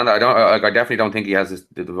 I understand that. I definitely don't think he has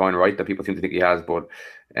the divine right that people seem to think he has. But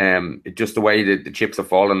just the way that the chips have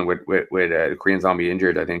fallen with the Korean Zombie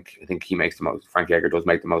injured, I think he makes the most. Frank Edgar does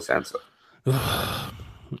make the most sense.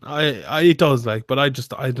 It does, like, but I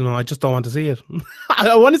don't know. I just don't want to see it.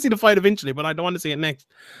 I want to see the fight eventually, but I don't want to see it next.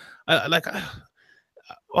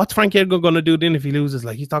 What's Frank Edgar going to do then if he loses?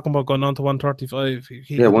 Like, he's talking about going on to 135.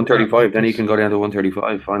 135. Then he can go down to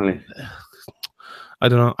 135 finally. I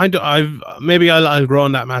don't know. I'll grow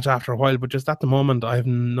in that match after a while, but just at the moment, I have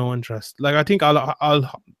no interest. Like, I think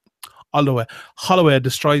Holloway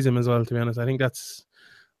destroys him as well. To be honest, I think that's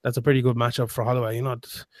a pretty good matchup for Holloway. You know,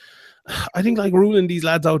 I think like ruling these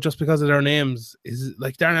lads out just because of their names is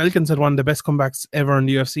like Darren Elkins had one of the best comebacks ever in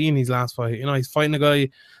the UFC in his last fight. You know, he's fighting a guy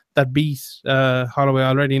that beat Holloway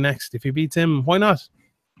already next. If he beats him, why not?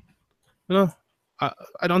 You know,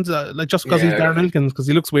 I don't like just because he's Darren Elkins because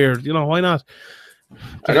he looks weird. You know, why not?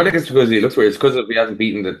 I don't think it's because he looks weird. It's because he hasn't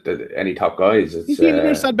beaten any top guys. He's beaten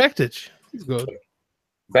Mirsad Bektic. He's good.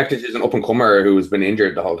 Bektic is an up and comer who's been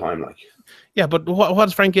injured the whole time. Like, yeah, but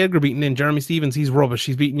what's Frank Edgar beating in? Jeremy Stevens, he's rubbish.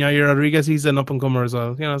 He's beating Yair Rodriguez. He's an up and comer as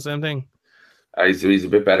well. You know, same thing. He's a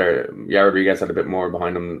bit better. Yair Rodriguez had a bit more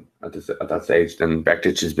behind him at that stage than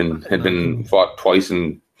Bektic had been fought twice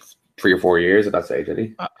in 3 or 4 years at that stage, did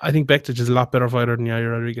he? I think Bektic is a lot better fighter than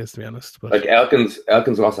Yair Rodriguez, to be honest. But like Elkins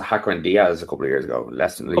lost to Hakran Diaz a couple of years ago,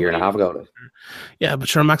 less than a year and a half ago. Yeah, but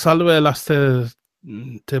sure, Max Holloway lost to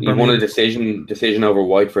he won a decision over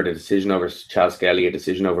Whiteford, a decision over Charles Skelly, a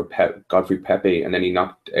decision over Godfrey Pepe, and then he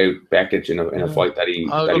knocked out Bektic in a fight that he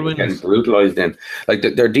was getting brutalized in. Like,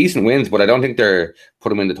 they're decent wins, but I don't think they're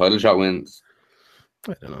put him in the title shot wins.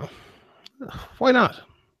 I don't know. Why not?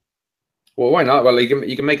 Well, why not? Well,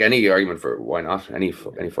 you can make any argument for why not. Any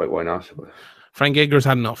fight, why not? Frank Edgar's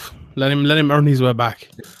had enough. Let him earn his way back.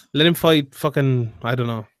 Let him fight fucking, I don't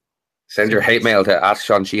know. Send your hate mail to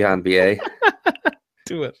 @Sean BA.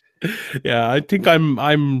 Do it. Yeah, I think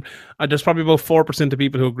I'm there's probably about 4% of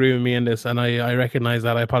people who agree with me in this, and I recognize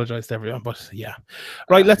that. I apologize to everyone, but yeah.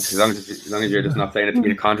 Right, let's. As long as you're just not saying it to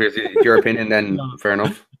be contrary to your opinion, then fair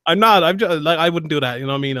enough. I'm not. I'm just like, I wouldn't do that. You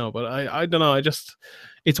know me, no. But I don't know.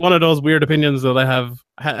 It's one of those weird opinions that I have,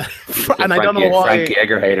 and I don't know why. Frankie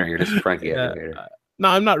Edgar hater. You're just a Frankie Edgar hater. No,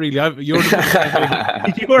 I'm not really. You're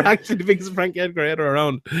actually the biggest Frank Edgar hater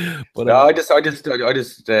around. But no, I just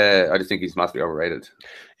think he's massively overrated.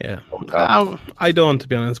 Yeah, I don't, to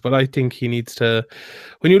be honest. But I think he needs to.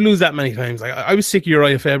 When you lose that many times, like I was sick of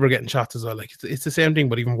Uriah Faber getting shots as well. Like it's the same thing,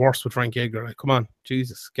 but even worse with Frank Edgar. Like, come on,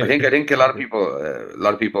 Jesus. I think a lot of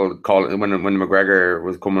people call it when McGregor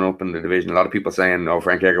was coming up in the division. A lot of people saying, "Oh,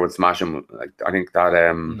 Frank Edgar would smash him." Like, I think that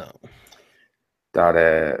no.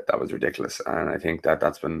 That was ridiculous, and I think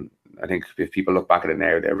that's been. I think if people look back at it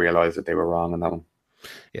now, they realize that they were wrong on that one.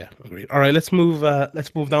 Yeah, agreed. All right, let's move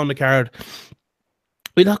down the card.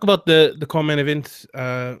 We talk about the co-main event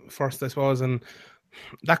first, I suppose, and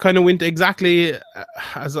that kind of went exactly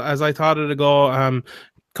as I thought it'd go.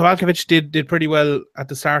 Kowalkiewicz did pretty well at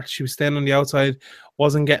the start. She was staying on the outside,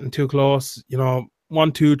 wasn't getting too close. You know,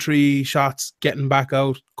 1, 2, 3 shots, getting back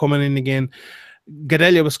out, coming in again.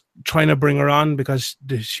 Gadelha was trying to bring her on because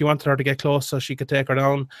she wanted her to get close so she could take her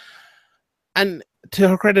down. And to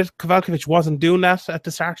her credit, Kowalkiewicz wasn't doing that at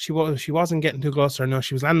the start. She wasn't getting too close to her. No,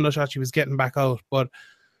 she was landing those shots. She was getting back out. But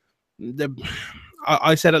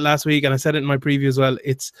I said it last week, and I said it in my preview as well.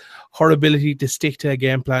 It's her ability to stick to a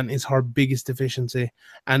game plan is her biggest deficiency.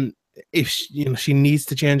 And if she needs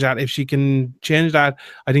to change that. If she can change that,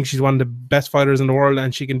 I think she's one of the best fighters in the world,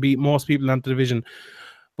 and she can beat most people in the division.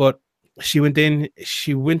 But she went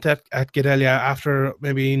at Gadelha after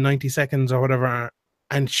maybe 90 seconds or whatever,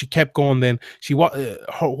 and she kept going. Then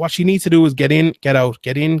what she needs to do is get in, get out,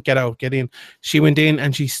 get in, get out, get in. She went in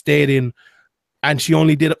and she stayed in, and she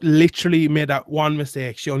only literally made that one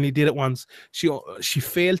mistake. She only did it once. She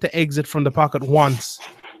failed to exit from the pocket once,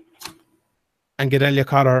 and Gadelha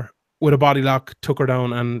caught her with a body lock, took her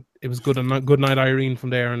down, and it was good night Irene from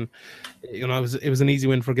there. And it was an easy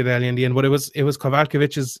win for Gadelha in the end. But it was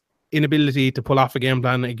Kowalkiewicz's inability to pull off a game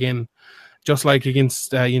plan again, just like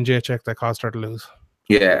against Jan Jacek, that caused her to lose.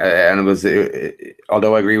 Yeah, and it was.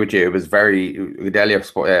 Although I agree with you, it was very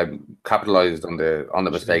Gadelha capitalized on the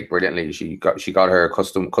mistake brilliantly. She got her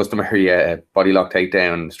customary body lock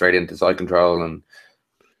takedown straight into side control, and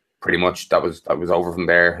pretty much that was over from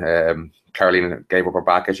there. Carolina gave up her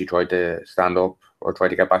back as she tried to stand up or tried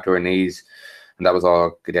to get back to her knees, and that was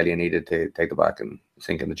all Gadelha needed to take the back and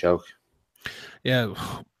sink in the choke. Yeah.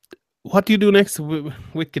 what do you do next with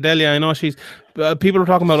Gadelia? I know she's people are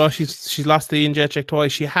talking about, she's lost the Jędrzejczyk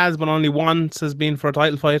twice. She has, but only once has been for a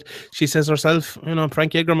title fight. She says herself,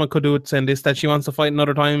 Frankie Edgar could do it, saying this, that she wants to fight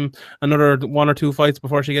another time, another 1 or 2 fights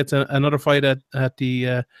before she gets another fight at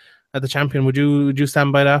the champion. Would you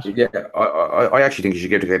stand by that? Yeah, I actually think you should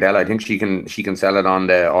give it to Gadelia. I think she can sell it on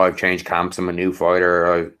the I've changed camps, I'm a new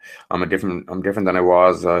fighter, I'm different than I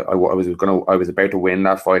was. I was about to win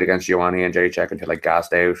that fight against Joanna Jędrzejczyk until I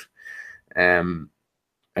gassed out.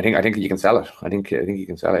 I think you can sell it. I think you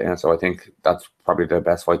can sell it. Yeah. So I think that's probably the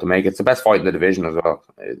best fight to make. It's the best fight in the division as well.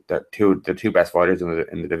 The two best fighters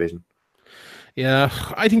in the division. Yeah,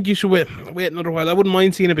 I think you should wait another while. I wouldn't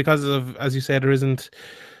mind seeing it because of, as you said, there isn't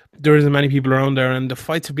many people around there, and the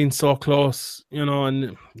fights have been so close.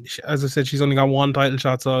 And as I said, she's only got 1 title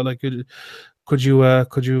shot. So like, could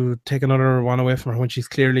you take another one away from her when she's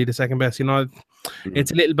clearly the second best?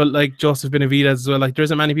 It's a little bit like Joseph Benavidez as well. Like, there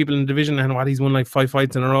isn't many people in the division, and he's won like 5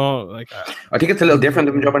 fights in a row. Like, I think it's a little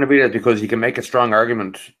different than Joe Benavidez because you can make a strong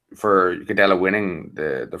argument for Gadelia winning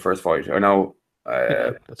the first fight. I know.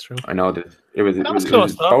 That's true. I know that it was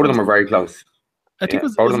close. Both of them were very close. I think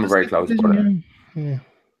both of them were very close.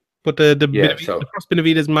 But the first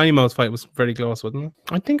Benavidez Manny Mouse fight was very close, wasn't it?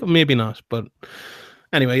 I think maybe not, but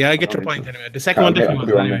anyway, yeah, I get your point. Anyway, the second one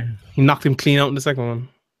definitely was. Anyway. He knocked him clean out in the second one.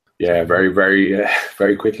 Yeah, very, very,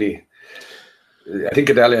 very quickly. I think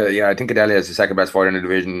Gadelia is the second best fighter in the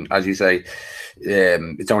division. As you say,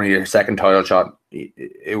 it's only her second title shot.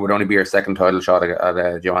 It would only be her second title shot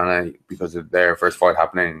at Joanna because of their first fight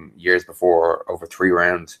happening years before over 3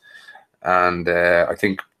 rounds. And I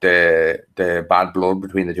think the bad blood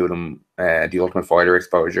between the two of them, the Ultimate Fighter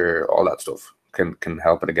exposure, all that stuff can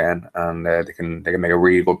help it again, and they can make a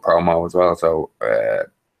really good promo as well. So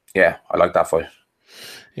yeah, I like that fight.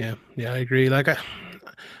 Yeah, I agree. Like,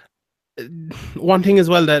 one thing as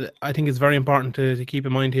well that I think is very important to keep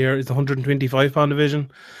in mind here is the 125-pound division,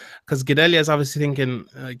 because Gadelia is obviously thinking,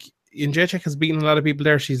 like, Jędrzejczyk has beaten a lot of people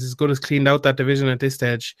there. She's as good as cleaned out that division at this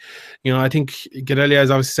stage. I think Gadelia is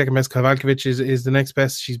obviously second best. Kowalkiewicz is the next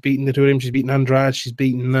best. She's beaten the two of them. She's beaten Andrade. She's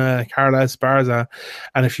beaten Carla Esparza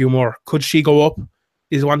and a few more. Could she go up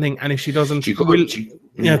is one thing. And if she doesn't, could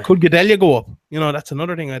Gadelia go up? That's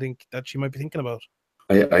another thing I think that she might be thinking about.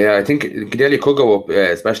 I think Gadelia could go up,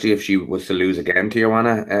 especially if she was to lose again to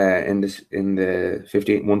Joanna in the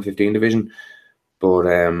 115 division. But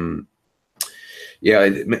yeah,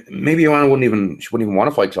 maybe Joanna wouldn't even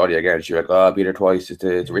want to fight Claudia again. She'd be like, I beat her twice. It's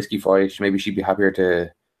a risky fight. Maybe she'd be happier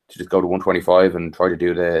to just go to 125 and try to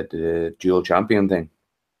do the dual champion thing.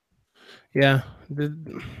 Yeah,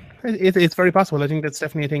 it's very possible. I think that's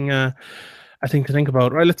definitely a thing. I think to think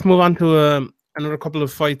about. Right, let's move on to another couple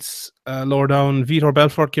of fights lower down. Vitor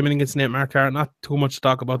Belfort came in against Nate Marquardt. Not too much to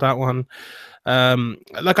talk about that one.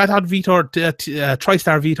 Like, I thought Vitor,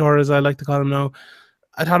 TriStar Vitor, as I like to call him now,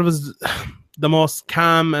 I thought it was the most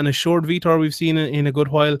calm and assured Vitor we've seen in a good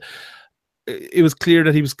while. It was clear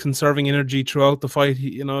that he was conserving energy throughout the fight.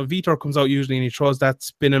 Vitor comes out usually and he throws that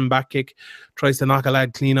spinning back kick, tries to knock a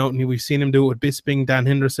lad clean out, and we've seen him do it with Bisping, Dan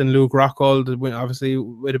Henderson, Luke Rockhold, obviously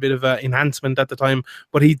with a bit of enhancement at the time,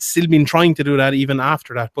 but he'd still been trying to do that even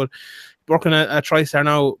after that. But working at TriStar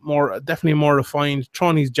now, definitely more refined,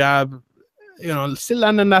 throwing his jab, still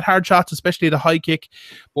landing that hard shots, especially the high kick,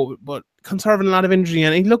 but conserving a lot of energy,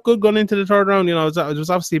 and he looked good going into the third round. It was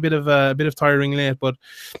obviously a bit of tiring late, but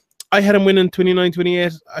I had him winning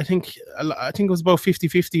 29-28. I think it was about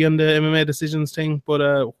 50-50 on the MMA decisions thing.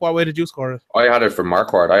 But what way did you score it? I had it for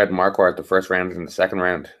Marquardt. I had Marquardt the first round and the second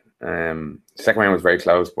round. The second round was very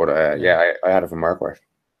close, but I had it for Marquardt.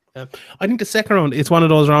 I think the second round, it's one of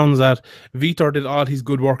those rounds that Vitor did all his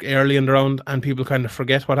good work early in the round, and people kind of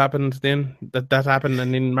forget what happened then. That happened,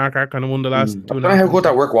 and then Marquardt kind of won the last two. I don't know how good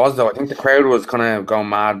that work was, though. I think the crowd was kind of going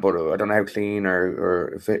mad, but I don't know how clean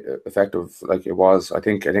or effective like it was. I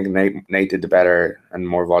think Nate did the better and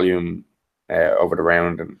more volume over the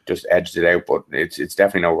round and just edged it out. But it's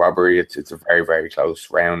definitely no robbery. It's a very, very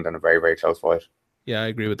close round and a very, very close fight. Yeah, I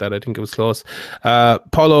agree with that. I think it was close.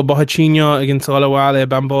 Paulo Borrachinha against Olawale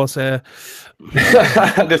Bambosa.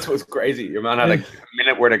 This was crazy. Your man had like a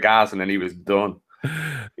minute worth of gas and then he was done.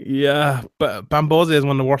 Yeah, but Bambosa is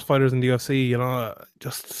one of the worst fighters in the UFC.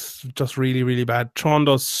 Just really, really bad. Throwing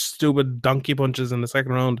those stupid donkey punches in the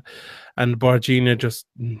second round, and Borrachinha just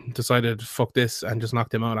decided fuck this and just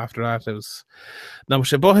knocked him out after that. It was no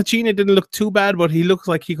shit. Borrachinha didn't look too bad, but he looks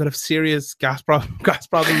like he could have serious gas problems.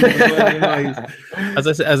 As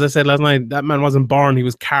I said last night, that man wasn't born; he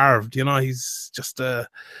was carved. He's just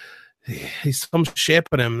he's some shape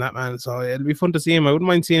in him, that man. So it'll be fun to see him. I wouldn't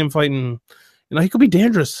mind seeing him fighting You know, he could be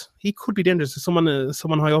dangerous. He could be dangerous to someone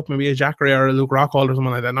high up, maybe a Jacare or a Luke Rockhold or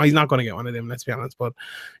someone like that. No, he's not going to get one of them, let's be honest. But,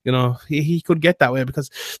 you know, he could get that way because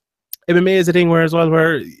MMA is a thing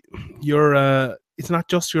where you're it's not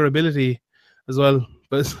just your ability as well.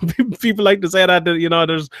 But people like to say that, you know,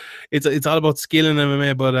 it's all about skill in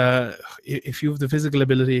MMA. But if you have the physical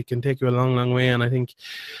ability, it can take you a long, long way. And I think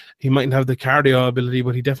he mightn't have the cardio ability,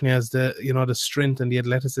 but he definitely has the strength and the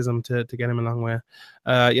athleticism to get him a long way.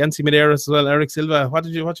 Yancy Medeiros as well, Eric Silva. What do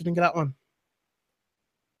you think of that one?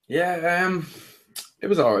 Yeah, it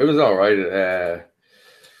was all right.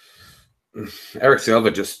 Eric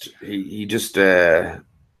Silva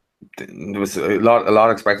there was a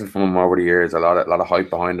lot expected from him over the years. A lot of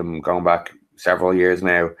hype behind him going back several years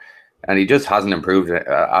now, and he just hasn't improved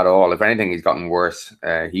at all. If anything, he's gotten worse.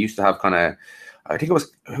 He used to have I think it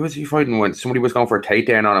was, who was he fighting when somebody was going for a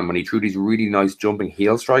takedown on him when he threw these really nice jumping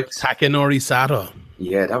heel strikes? Takanori Sato.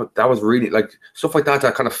 Yeah, that was really like stuff like that.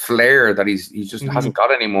 That kind of flair that he's just hasn't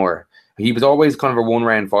got anymore. He was always kind of a 1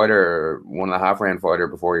 round fighter, or 1.5 round fighter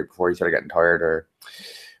before he started getting tired or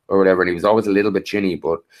whatever. And he was always a little bit chinny,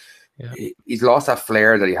 but he's lost that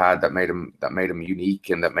flair that he had that made him unique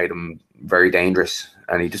and that made him very dangerous.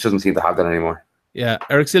 And he just doesn't seem to have that anymore. Yeah,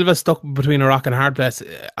 Eric Silva stuck between a rock and a hard place.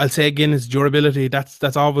 I'll say again, his durability.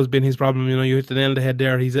 That's always been his problem. You know, you hit the nail on the head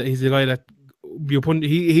there. He's a guy that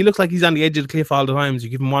he looks like he's on the edge of the cliff all the times. You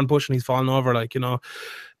give him one push and he's falling over. Like, you know,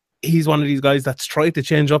 he's one of these guys that's tried to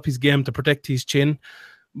change up his game to protect his chin,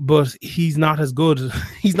 but he's not as good.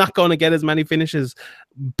 He's not going to get as many finishes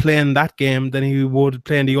playing that game than he would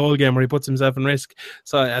playing the old game where he puts himself in risk.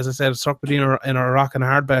 So, as I said, stuck between a rock and a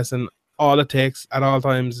hard place, and all it takes at all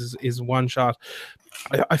times is one shot.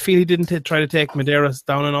 I feel he didn't try to take Medeiros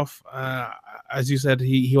down enough. As you said,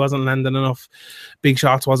 he wasn't landing enough big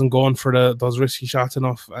shots, wasn't going for those risky shots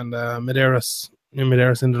enough, and Medeiros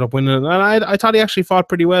ended up winning. And I thought he actually fought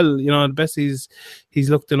pretty well. You know, the best he's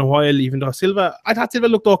looked in a while, even though I thought Silva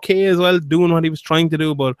looked okay as well, doing what he was trying to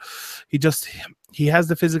do, but he has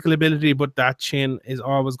the physical ability, but that chin is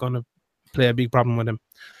always going to play a big problem with him.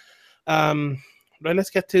 Right,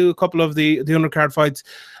 let's get to a couple of the undercard fights,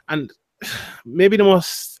 and maybe the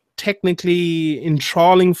most technically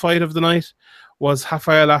enthralling fight of the night was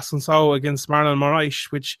Rafael Assunção against Marlon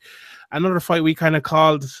Moraes, which another fight we kind of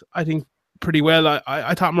called, I think, pretty well.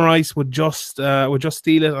 I thought Moraes would just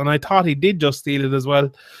steal it, and I thought he did just steal it as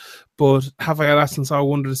well. But Rafael Assunção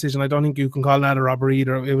won the decision. I don't think you can call that a robbery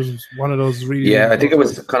either. It was one of those really... Yeah, I think it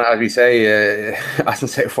was kind of, as we say,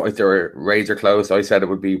 Assunção fights are razor close. I said it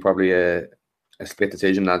would be probably a split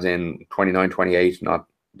decision, as in 29-28, not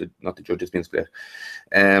the judges being split.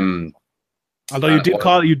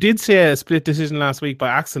 Although you did say a split decision last week by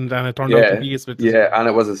accident, and it turned out to be a split decision. Yeah, and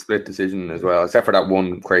it was a split decision as well, except for that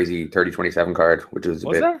one crazy 30-27 card, which was a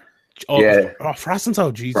bit... there? Oh, yeah. For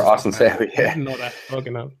Assunção, Jesus. For Assunção, yeah. I didn't know that.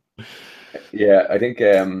 Fucking hell. Yeah, I think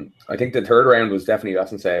the third round was definitely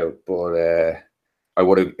Assunção, but I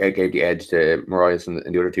would have gave the edge to Moraes and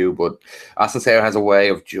the other two. But Assunção has a way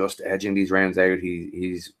of just edging these rounds out.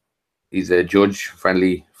 He's a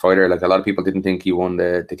judge-friendly fighter. Like, a lot of people didn't think he won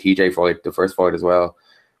the TJ fight, the first fight as well,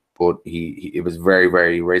 but it was very,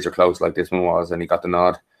 very razor close, like this one was, and he got the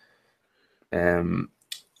nod.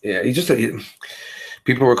 Yeah,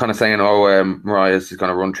 people were kind of saying, Moraes is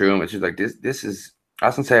going to run through him. It's just like this is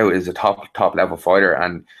Assunção is a top level fighter,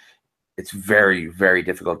 and it's very, very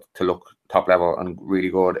difficult to look top level and really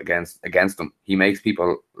good against him. He makes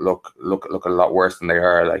people look a lot worse than they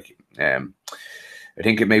are. Like, I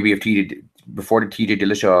think it maybe before the TJ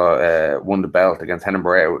Dillashaw won the belt against Renan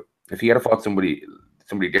Barão, if he had fought somebody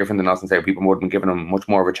different than Assunção, people would have been giving him much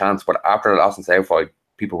more of a chance. But after the Assunção fight,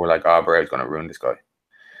 people were like, Barão's going to ruin this guy.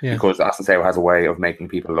 Yeah. Because Assunção has a way of making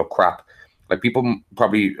people look crap. Like,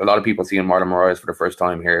 a lot of people seeing Marlon Moraes for the first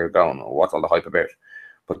time here going, what's all the hype about?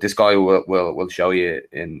 But this guy will show you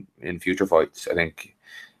in future fights, I think.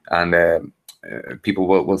 And people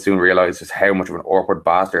will soon realize just how much of an awkward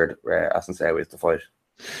bastard Assunção is to fight.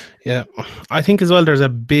 Yeah, I think as well there's a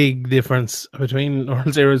big difference between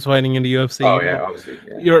World Series fighting in the UFC. Oh yeah, obviously.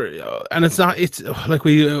 Yeah. And it's like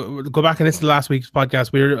we go back and listen to last week's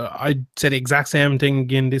podcast. I said the exact same thing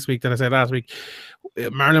again this week that I said last week.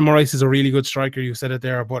 Marlon Moraes is a really good striker. You said it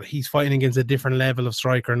there, but he's fighting against a different level of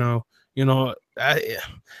striker now. You know,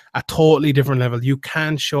 a totally different level. You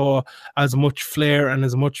can't show as much flair and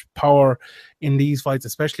as much power in these fights,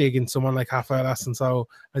 especially against someone like Rafael Assunção,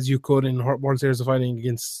 as you could in World Series of Fighting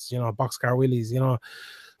against, Boxcar Willies.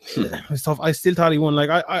 it was tough. I still thought he won. Like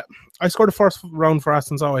I scored the first round for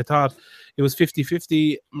Assunção. I thought it was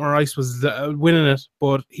 50-50. Moraes was winning it,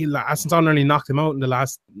 but Assunção nearly knocked him out in the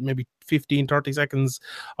last maybe 15-30 seconds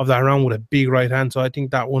of that round with a big right hand. So I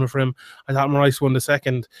think that won it for him. I thought Moraes won the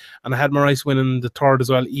second, and I had Moraes winning the third as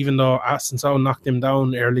well, even though Assunção knocked him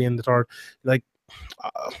down early in the third. Like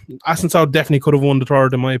Assunção definitely could have won the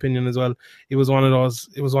third, in my opinion, as well. It was one of those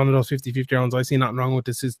 50-50 rounds. I see nothing wrong with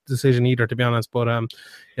this decision either, to be honest. But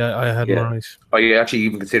yeah, I had Moraes. I actually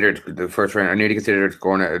even considered the first round. I nearly considered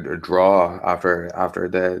going a draw after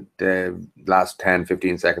the last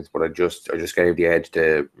 10-15 seconds, but I just gave the edge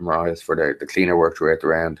to Moraes for the cleaner work throughout the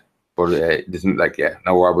round. But it isn't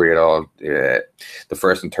no robbery at all. The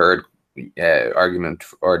first and third argument,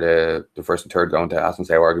 or the first and third going to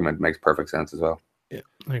Assunção argument, makes perfect sense as well. Yeah,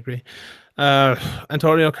 I agree.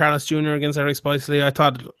 Antonio Carlos Jr. against Eric Spicely. I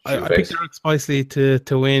thought I picked Eric Spicely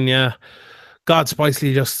to win. Yeah, God,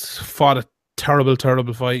 Spicely just fought a terrible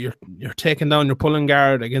fight. You're taking down your pulling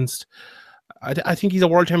guard against. I think he's a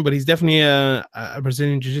world champion, but he's definitely a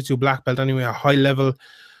Brazilian Jiu-Jitsu black belt anyway, a high level.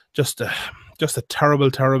 Just a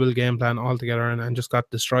terrible game plan altogether, and just got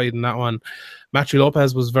destroyed in that one. Matthew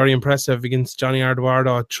Lopez was very impressive against Johnny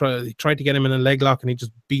Eduardo. He tried to get him in a leg lock, and he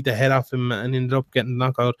just beat the head off him and ended up getting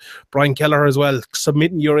knocked out. Brian Kelleher as well,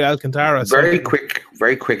 submitting Yuri Alcantara. Very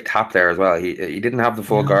quick tap there as well. He didn't have the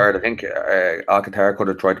full guard. I think Alcantara could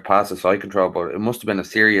have tried to pass the side control, but it must have been a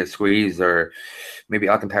serious squeeze, or maybe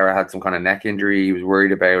Alcantara had some kind of neck injury he was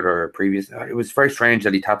worried about, or previous. It was very strange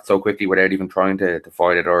that he tapped so quickly without even trying to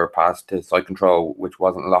fight it or pass to side control, which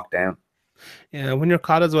wasn't locked down. Yeah, when you're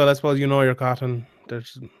caught as well, I suppose you're caught, and I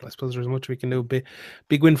suppose there's much we can do.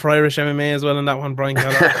 Big win for Irish MMA as well in that one, Brian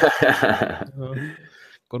Kelleher.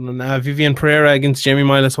 Good one. Vivian Pereira against Jamie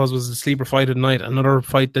Miles was a sleeper fight at night. Another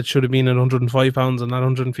fight that should have been at 105 pounds and not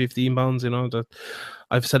 115 pounds. That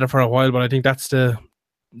I've said it for a while, but I think that's the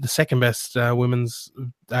second best women's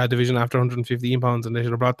division after 115 pounds, and they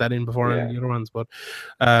should have brought that in before any of the other ones. But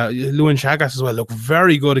Luan Chagas as well looked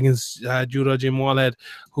very good against Judo Jim Wallhead,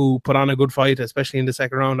 who put on a good fight, especially in the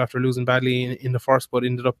second round after losing badly in the first, but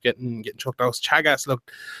ended up getting chucked out. Chagas looked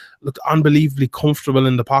unbelievably comfortable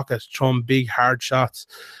in the pocket, throwing big hard shots,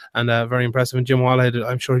 and very impressive. And Jim Wallhead,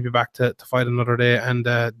 I'm sure he'll be back to fight another day. And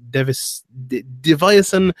Devison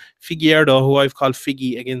Figueiredo, who I've called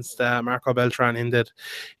Figgy, against Marco Beltran, ended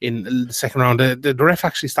in the second round. The ref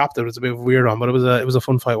actually stopped it. It was a bit of a weird one, but it was a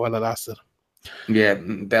fun fight while it lasted. Yeah,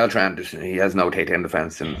 Beltran, he has no takedown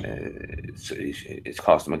defense, and it's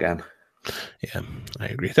cost him again. Yeah, I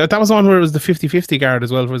agree. That was one where it was the 50-50 guard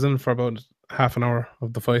as well. It was in for about half an hour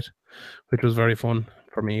of the fight, which was very fun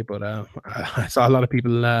for me, but I saw a lot of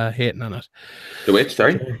people hating on it. The which,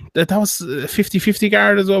 sorry? That was 50-50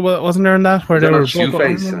 guard as well, wasn't there in that? Where they were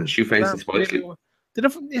Shoeface and Spicely. It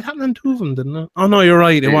happened on two of them, didn't it? Oh no, you're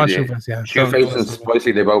right. It was Shoeface, yeah. Shoeface and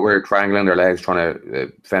Spicely, they both were triangling their legs, trying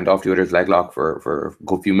to fend off the other's leg lock for a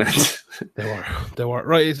good few minutes. They were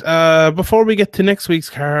right. Before we get to next week's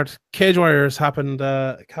card, Cage Warriors happened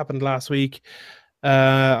last week.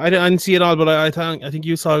 I didn't see it all, but I think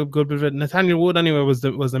you saw a good bit of it. Nathaniel Wood anyway was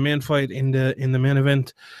the main fight in the main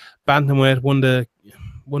event. Bantamweight won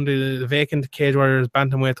the vacant Cage Warriors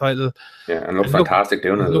bantamweight title. Yeah, and looked fantastic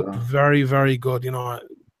doing it. Looked very, very good.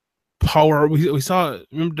 Power. We saw.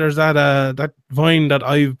 Remember, there's that vine that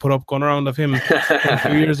I put up going around of him a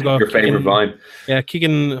few years ago. Your favorite vine? Yeah,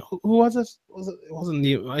 kicking. Who was it? It wasn't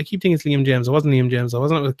Liam. I keep thinking it's Liam James. It wasn't Liam James.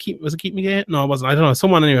 Was it Keith McGee? No, it wasn't. I don't know.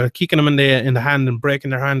 Someone anyway, kicking him in the hand and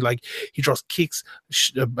breaking their hand. Like, he just kicks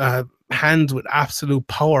hands with absolute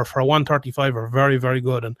power for a 135 are very, very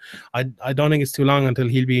good. And I don't think it's too long until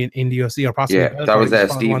he'll be in the UFC or possibly. Yeah, that was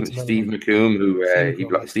Steve McComb who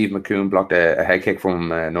Steve McComb blocked a head kick from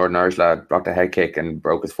Northern Irish lad, blocked a head kick and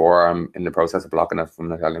broke his forearm in the process of blocking it from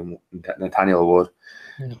Nathaniel Wood.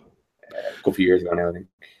 Yeah. A couple of years ago now, I think.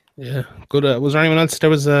 Yeah, good. Was there anyone else? There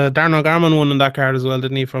was Darren O'Garman won in that card as well,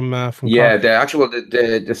 didn't he? From yeah, Cork?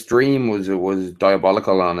 the stream was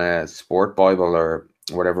diabolical on Sport Bible or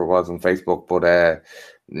whatever it was on Facebook, but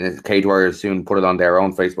Cage Warriors soon put it on their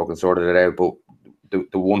own Facebook and sorted it out. But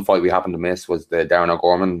the one fight we happened to miss was the Darren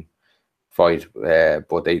O'Gorman fight,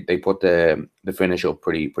 but they put the finish up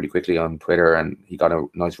pretty quickly on Twitter, and he got a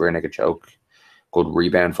nice rear naked choke. Good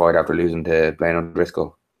rebound fight after losing to Blaine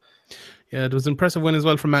O'Driscoll. Yeah, it was an impressive win as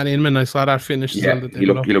well from Matty Inman. I saw that finish. Yeah, he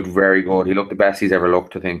looked very good. He looked the best he's ever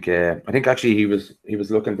looked. I think actually he was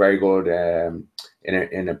looking very good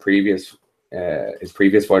in a previous his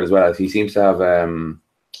previous fight as well. He seems to have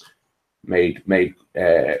made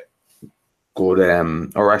good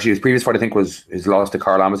or actually his previous fight I think was his loss to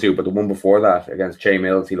Carl Amasu, but the one before that against Che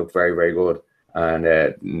Mills he looked very, very good. And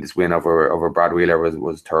this win over Brad Wheeler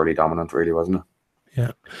was thoroughly dominant, really, wasn't it?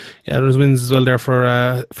 Yeah, there was wins as well there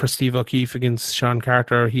for Steve O'Keefe against Sean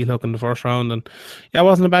Carter, heel hook in the first round, and it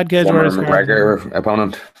wasn't a bad Cage Warriors McGregor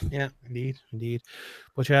opponent. Yeah, indeed.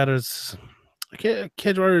 But yeah, there's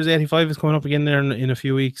Cage Warriors 85 is coming up again there in a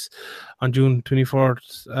few weeks on June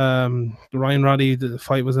 24th. Ryan Roddy, the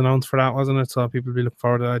fight was announced for that, wasn't it? So people will be looking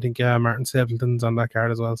forward to it. I think Martin Stapleton's on that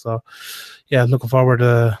card as well. So yeah, looking forward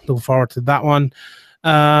to that one.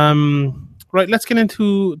 Right, let's get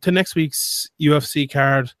into next week's UFC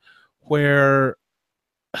card, where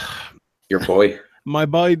your boy, my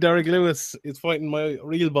boy Derek Lewis, is fighting my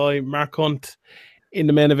real boy Mark Hunt in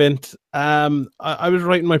the main event. I was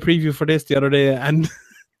writing my preview for this the other day, and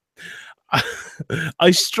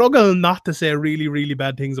I struggle not to say really, really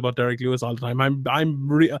bad things about Derek Lewis all the time.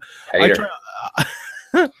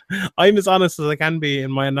 I'm as honest as I can be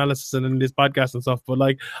in my analysis and in this podcast and stuff, but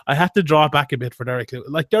like I had to draw it back a bit for Derek Lewis.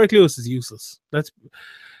 Like Derek Lewis is useless.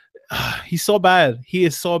 He's so bad. He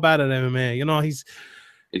is so bad at MMA. You know, he's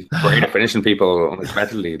great at finishing people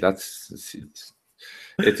unexpectedly. It gets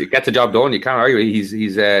the job done. You can't argue.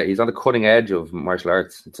 He's on the cutting edge of martial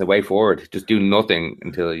arts. It's a way forward. Just do nothing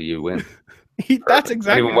until you win. That's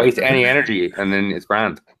exactly. Don't even waste any energy, and then it's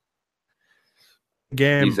grand.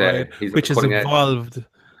 Game, which has evolved,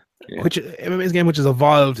 MMA's game, which has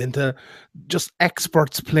evolved into just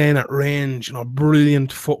experts playing at range. You know,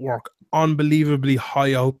 brilliant footwork, unbelievably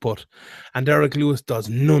high output, and Derek Lewis does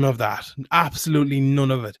none of that. Absolutely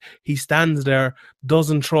none of it. He stands there,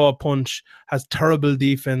 doesn't throw a punch, has terrible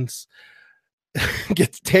defense,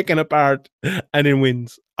 gets taken apart, and then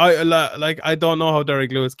wins. I don't know how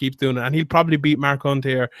Derek Lewis keeps doing it, and he'll probably beat Mark Hunt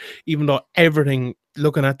here, even though everything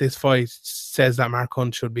looking at this fight says that Mark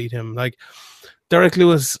Hunt should beat him. Like Derek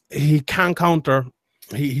Lewis, he can counter.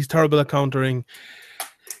 He's terrible at countering.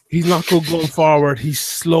 He's not good going forward. He's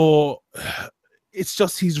slow. It's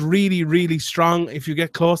just he's really, really strong. If you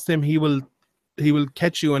get close to him, he will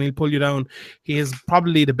catch you and he'll pull you down. He is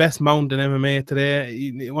probably the best mount in MMA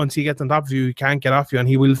today. Once he gets on top of you, he can't get off you and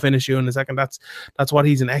he will finish you in a second. That's what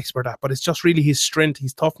he's an expert at. But it's just really his strength,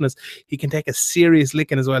 his toughness. He can take a serious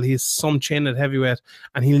licking as well. He has some chin at heavyweight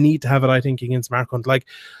and he'll need to have it, I think, against Mark Hunt. Like,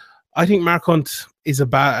 I think Mark Hunt is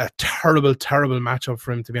a terrible, terrible matchup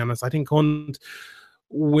for him, to be honest. I think Hunt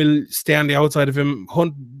will stay on the outside of him.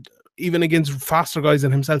 Hunt, even against faster guys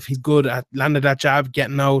than himself, he's good at landing that jab,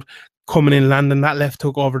 getting out, coming in, landing that left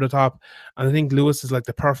hook over the top. And I think Lewis is like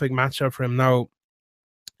the perfect matchup for him. Now,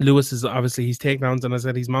 Lewis is obviously his takedowns, and I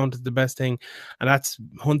said he's mounted the best thing, and that's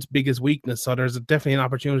Hunt's biggest weakness. So there's definitely an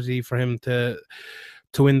opportunity for him to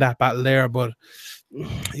win that battle there. But,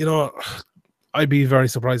 you know, I'd be very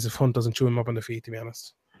surprised if Hunt doesn't chew him up on the feet, to be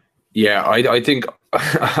honest. Yeah, I think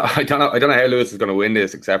I don't know how Lewis is going to win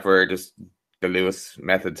this, except for just the Lewis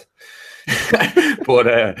method. But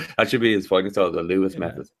that should be his fighting style, the Lewis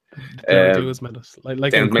method. Lewis method,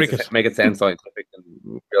 like in cricket. Make it sound scientific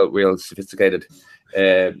and real sophisticated.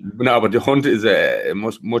 No, but the Hunt is a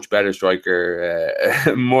much better striker,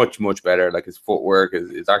 much better. Like his footwork,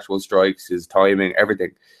 his actual strikes, his timing,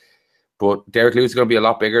 everything. But Derek Lewis is going to be a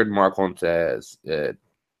lot bigger than Mark Hunt,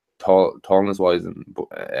 tallness wise and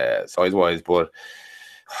size wise. But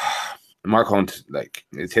Mark Hunt, like,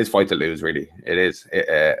 it's his fight to lose. Really, it is.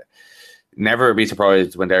 Never be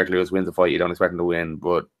surprised when Derek Lewis wins a fight you don't expect him to win.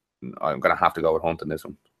 But I'm going to have to go with Hunt in this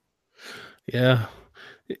one. Yeah.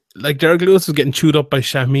 Like Derek Lewis was getting chewed up by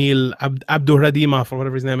Shamil Abdurakhimov or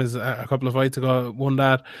whatever his name is a couple of fights ago. Won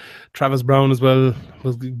that. Travis Brown as well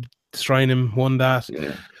was destroying him. Won that.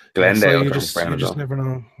 Yeah. Glendale. So you just never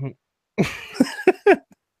know.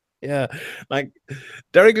 Yeah, like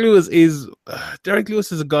Derek Lewis is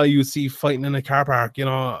a guy you see fighting in a car park, you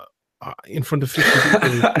know, in front of 50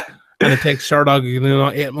 people. And it takes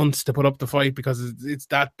Sherdog, 8 months to put up the fight because it's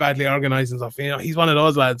that badly organized and stuff. You know, he's one of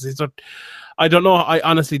those lads. I don't know. I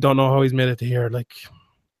honestly don't know how he's made it to here. Like,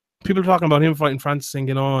 people are talking about him fighting Francis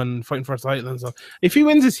Ngannou and fighting for a title and stuff. If he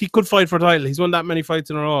wins this, he could fight for a title. He's won that many fights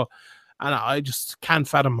in a row. And I just can't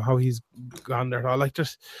fathom how he's gone there. Like,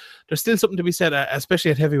 there's still something to be said,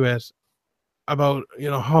 especially at heavyweight, about, you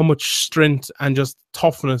know, how much strength and just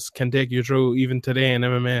toughness can take you through even today in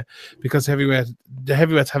MMA, because the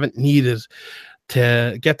heavyweights haven't needed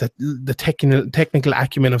to get the technical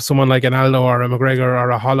acumen of someone like an Aldo or a McGregor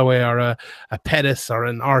or a Holloway or a Pettis or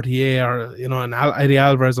an RTA or, you know, an Eddie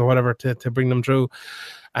Alvarez or whatever to bring them through.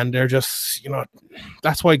 And they're just, you know,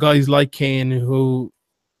 that's why guys like Kane,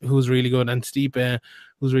 who's really good, and Stipe,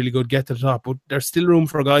 who's really good, get to the top. But there's still room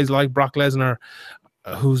for guys like Brock Lesnar,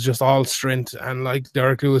 who's just all strength, and like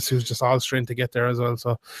Derek Lewis, who's just all strength to get there as well.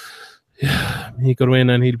 So he could win,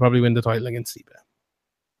 and he'd probably win the title against Stipe.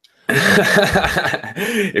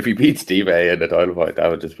 If he beats Stipe in the title fight, that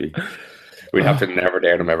would just be. We'd have to never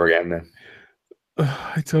dare him ever again then.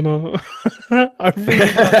 I don't know. I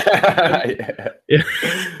really yeah.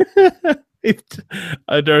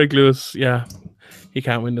 Derek Lewis, yeah. He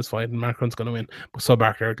can't win this fight, and Mark Hunt's going to win. So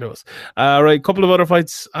back Derek Lewis. Right, couple of other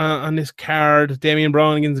fights on this card. Damian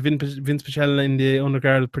Brown against Vince Pichel in the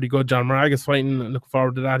undercard is pretty good. John Moragas fighting. Looking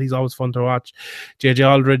forward to that. He's always fun to watch. JJ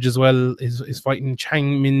Aldridge as well is fighting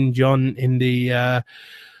Chang Min Jun in the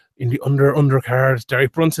undercard.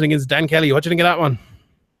 Derek Brunson against Dan Kelly. What do you think of that one?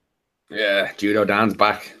 Yeah, Judo Dan's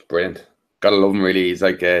back. Brilliant. Gotta love him, really. He's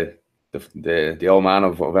like the old man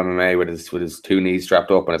of MMA with his two knees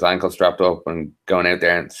strapped up and his ankles strapped up and going out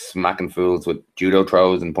there and smacking fools with judo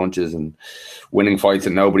throws and punches and winning fights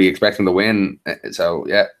and nobody expects him to win. So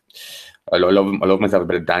yeah, I love him. I love myself a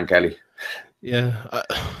bit of Dan Kelly. Yeah,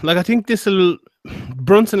 I think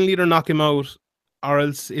Brunson will either knock him out or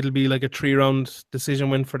else it'll be like a 3-round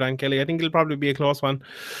decision win for Dan Kelly. I think it'll probably be a close one.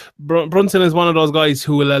 Brunson is one of those guys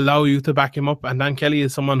who will allow you to back him up, and Dan Kelly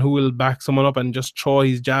is someone who will back someone up and just throw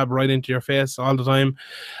his jab right into your face all the time,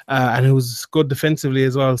 and who's good defensively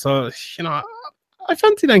as well. So, I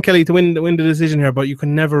fancy Dan Kelly to win the decision here, but you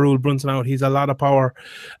can never rule Brunson out. He's a lot of power,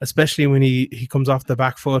 especially when he comes off the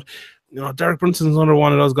back foot. Derek Brunson's another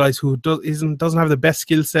one of those guys who doesn't have the best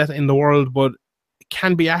skill set in the world, but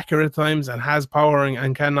can be accurate at times and has power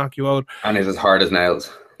and can knock you out. And is as hard as nails.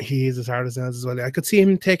 He is as hard as nails as well. I could see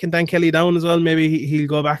him taking Dan Kelly down as well. Maybe he'll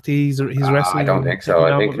go back to his wrestling. I don't think so.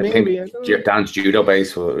 I think Dan's judo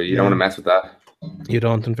base. You don't want to mess with that. You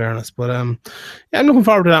don't, in fairness. But I'm looking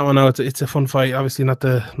forward to that one now. It's a fun fight. Obviously, not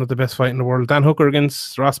the best fight in the world. Dan Hooker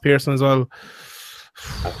against Ross Pearson as well.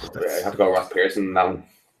 I have to go Ross Pearson now.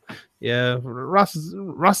 Yeah, Ross is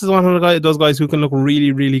one of those guys who can look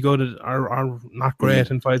really, really good at, or not great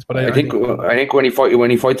in fights. But I think when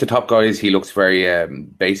he fights the top guys, he looks very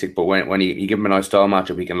basic. But when you give him a nice style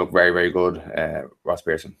matchup, he can look very, very good. Ross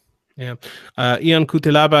Pearson. Yeah, Ion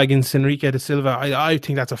Cutelaba against Enrique de Silva. I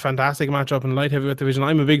think that's a fantastic matchup in light heavyweight division.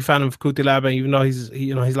 I'm a big fan of Cutelaba, even though he's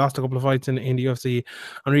lost a couple of fights in the UFC.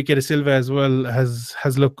 Enrique de Silva as well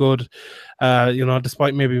has looked good.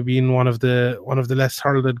 Despite maybe being one of the less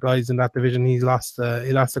heralded guys in that division, he lost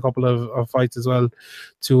a couple of fights as well.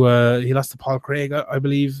 He lost to Paul Craig, I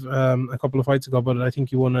believe, a couple of fights ago. But I think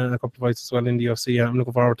he won a couple of fights as well in the UFC. I'm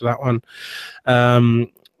looking forward to that one.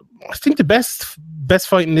 I think the best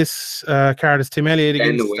fight in this card is Tim Elliott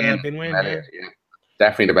against Ben Nguyen. Yeah.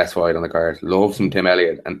 Definitely the best fight on the card. Love some Tim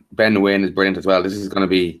Elliott, and Ben Nguyen is brilliant as well. This is going to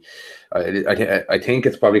be, I think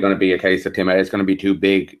it's probably going to be a case that Tim Elliott's going to be too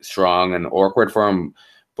big, strong, and awkward for him.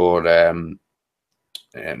 But and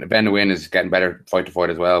Ben Nguyen is getting better fight to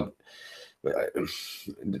fight as well.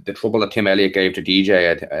 The trouble that Tim Elliott gave to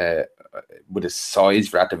DJ with his size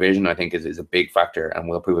for that division, I think is a big factor, and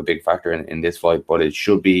will prove a big factor in this fight. But it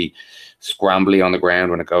should be scrambly on the ground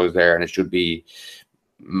when it goes there, and it should be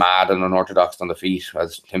mad and unorthodox on the feet,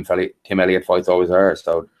 as Tim Elliott fights always are.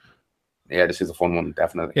 So yeah, this is a fun one,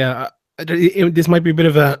 definitely. Yeah, this might be a bit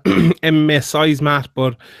of a MMA size match,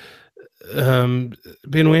 but Ben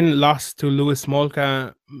Nguyen lost to Louis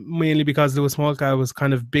Smolka mainly because Louis Smolka was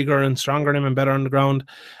kind of bigger and stronger than him and better on the ground,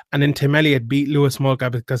 and then Tim Elliott beat Louis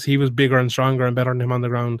Smolka because he was bigger and stronger and better than him on the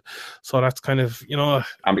ground. So that's kind of, and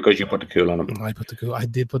because you put the cool on him. I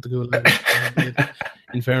did put the cool on him,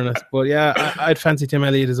 in fairness. But yeah, I'd fancy Tim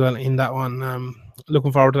Elliott as well in that one.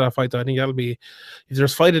 Looking forward to that fight though. I think that'll be, if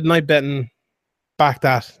there's fight at night betting, back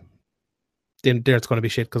that. Then there it's going to be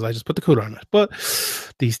shit because I just put the cooler on it. But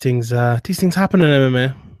these things happen in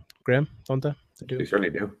MMA, Graham, don't they? They certainly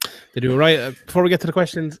do. They do. Right. Before we get to the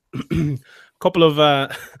questions, couple of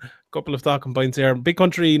talking points here. Big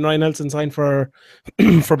Country, Ryan Nelson signed for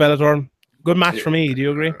Bellator. Good match for me. Do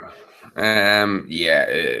you agree?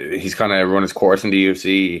 Yeah, he's kind of run his course in the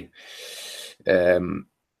UFC. I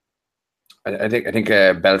think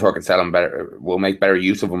Bellator can sell him better. Will make better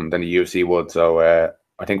use of him than the UFC would. So.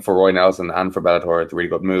 I think for Roy Nelson and for Bellator, it's a really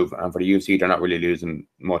good move. And for the UFC, they're not really losing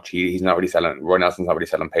much. He's not really selling. Roy Nelson's not really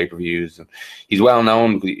selling pay-per-views. And he's well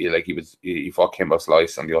known. He fought Kimbo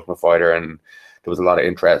Slice on The Ultimate Fighter, and there was a lot of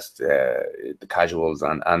interest, the casuals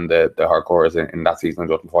and the hardcores in that season of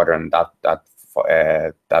The Ultimate Fighter, and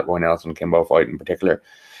that Roy Nelson Kimbo fight in particular.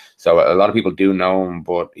 So a lot of people do know him,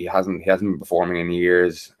 but he hasn't been performing in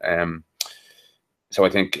years. So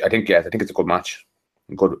I think it's a good match,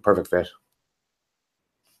 good, perfect fit.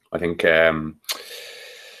 I think I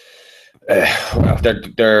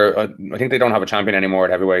think they don't have a champion anymore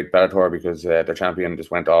at heavyweight Bellator because their champion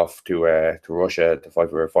just went off to Russia to fight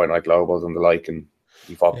for Fight Night Globals and the like, and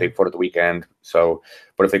he fought Bigfoot at the weekend. So,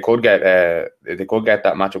 but if they could get that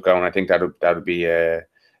matchup going, I think that would be a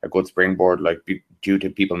good springboard. Like due to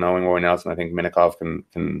people knowing Roy Nelson, I think Minakov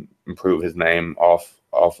can improve his name off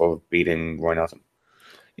of beating Roy Nelson.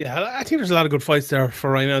 Yeah, I think there's a lot of good fights there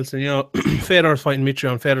for Roy Nelson. You know, Fedor's fighting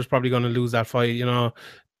Mitrione. Fedor's probably going to lose that fight. You know,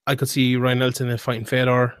 I could see Roy Nelson fighting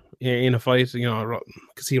Fedor in a fight. You know, I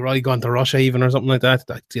could see Roy going to Russia even or something like that.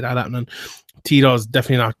 I could see that happening. Tito's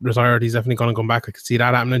definitely not retired. He's definitely going to come back. I could see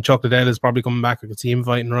that happening. Chuck Liddell is probably coming back. I could see him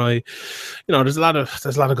fighting Roy. You know, there's a lot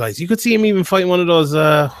of guys. You could see him even fighting one of those.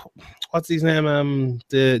 What's his name?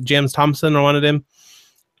 The James Thompson or one of them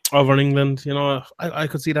over in England. You know, I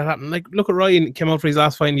could see that happen. Like, look at Ryan came out for his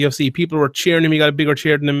last fight in the UFC. People were cheering him. He got a bigger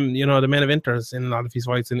cheer than him. You know, the main eventers in a lot of his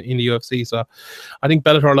fights in the UFC. So, I think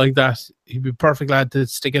Bellator like that. He'd be perfect lad to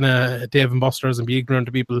stick in a Dave and Buster's and be ignorant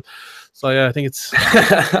to people. So yeah, I think it's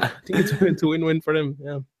a win-win for them.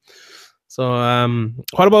 Yeah. So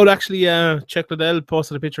what about actually Chuck Liddell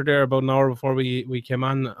posted a picture there about an hour before we came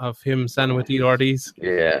on of him standing with Tito Ortiz.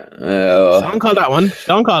 Yeah. Sean called that one.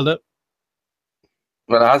 Sean called it.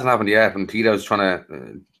 Well, it hasn't happened yet, and Tito's trying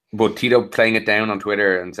to. But Tito playing it down on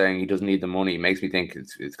Twitter and saying he doesn't need the money makes me think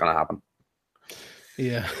it's going to happen.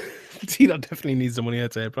 Yeah, Tito definitely needs the money.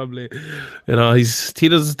 I'd say probably. You know,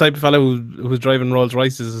 Tito's the type of fellow who was driving Rolls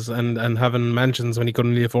Royces and having mansions when he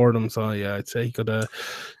couldn't really afford them. So yeah, I'd say he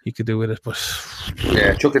could do with it. But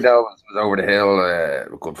yeah, Chuck Liddell was over the hill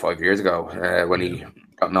a good 5 years ago when he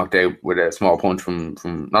got knocked out with a small punch from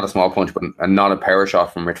not a small punch, but not a power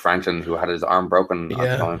shot from Rich Franklin, who had his arm broken at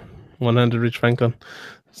the time. One-handed Rich Franklin.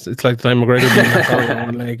 It's like the time McGregor beat that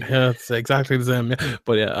one leg. Yeah, it's exactly the same. Yeah.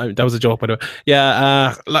 But yeah, that was a joke, by the way.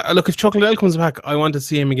 Yeah, look, if Chuck Liddell comes back, I want to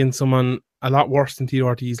see him against someone a lot worse than Tito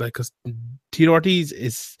Ortiz. Like, because Tito Ortiz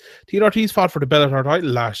fought for the Bellator title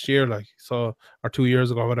last year, like, so, or 2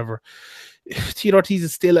 years ago, or whatever. Tito Ortiz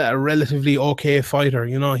is still a relatively okay fighter.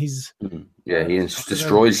 You know, he's yeah, he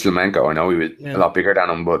destroyed Slemenko. I know he was a lot bigger than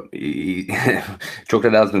him, but Chuck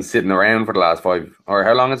Liddell's been sitting around for the last 5, or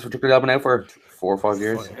how long has Chuck Liddell been out for? 4 or 5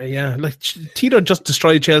 years. Yeah, like Tito just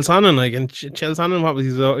destroyed Chael Sonnen, like, and Chael Sonnen, what was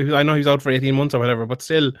he? I know he was out for 18 months or whatever, but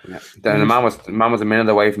still. Yeah. Then the man was a minute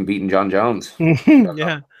away from beating John Jones.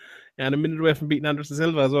 Yeah, and a minute away from beating Anderson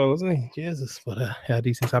Silva as well, wasn't he? Jesus, but yeah,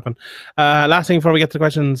 these things happen. Last thing before we get to the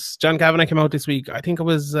questions, John Kavanagh came out this week. I think it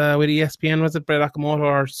was with ESPN, was it Brett Okamoto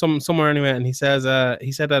or somewhere anyway? And he said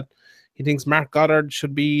that he thinks Mark Goddard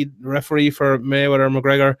should be the referee for Mayweather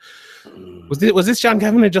McGregor. Was this John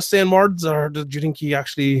Kavanagh just saying words, or do you think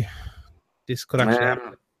this could actually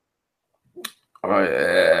happen?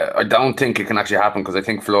 I don't think it can actually happen, because I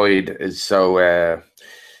think Floyd is so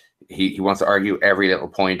he wants to argue every little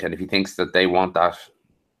point, and if he thinks that they want that,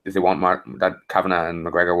 if they want that Kavanagh and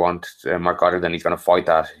McGregor want Mark Goddard, then he's going to fight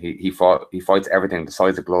that. He fights everything, the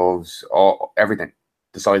size of gloves, everything,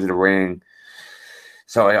 the size of the ring.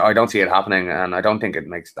 So I don't see it happening, and I don't think it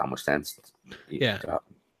makes that much sense. Yeah,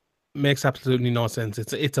 makes absolutely no sense.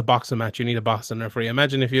 It's a boxing match. You need a boxing referee.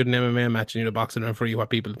 Imagine if you had an MMA match and you had a boxing referee, what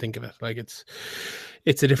people think of it. Like, it's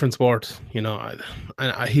a different sport, you know.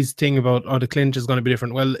 And his thing about the clinch is going to be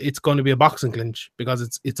different. Well, it's going to be a boxing clinch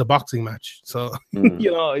because it's a boxing match. So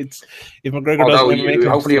you know, it's if McGregor doesn't make it,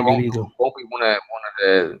 hopefully it won't be one of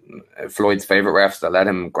the Floyd's favorite refs that let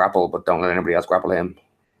him grapple, but don't let anybody else grapple him.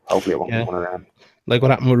 Hopefully it won't be one of them. Like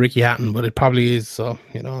what happened with Ricky Hatton, but it probably is. So,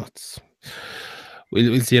 you know,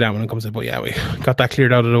 we'll see that when it comes up. But yeah, we got that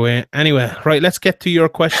cleared out of the way. Anyway, right, let's get to your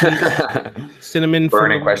questions. Cinnamon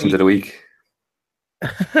burning questions of the week.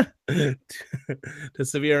 The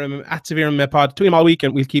Severe MMA Pod. Tweet him all week,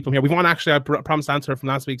 and we'll keep him here. We want I promised to answer from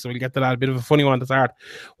last week, so we'll get to that. A bit of a funny one to start.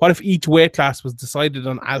 What if each weight class was decided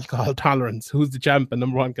on alcohol tolerance? Who's the champ and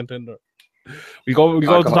number one contender? We go to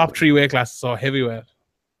the top 3 weight classes. So heavyweight.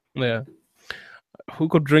 Yeah. Who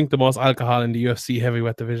could drink the most alcohol in the UFC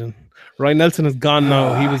heavyweight division? Ryan Nelson is gone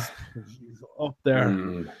now. He's up there.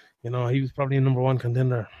 You know, he was probably a number one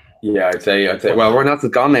contender. Yeah, I'd say. Well, Ryan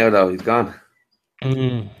Nelson's gone now, though. He's gone.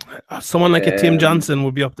 Someone like a Tim Johnson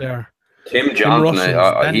would be up there. Tim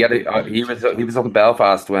Johnson. He was up in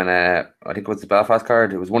Belfast when I think it was the Belfast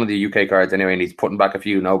card. It was one of the UK cards anyway, and he's putting back a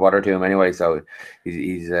few. No bother to him anyway. So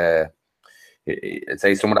he's I'd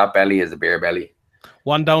say some of that belly is a beer belly.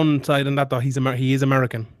 One downside on that, though, he is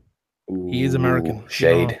American. Ooh, he is American.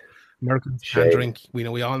 Shade. You know, Americans can drink.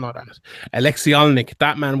 We all know that. Alexei Olnik,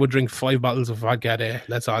 that man would drink 5 bottles of vodka a day.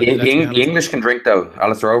 That's all. The English can drink, though.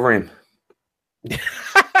 Alistair Overeem. They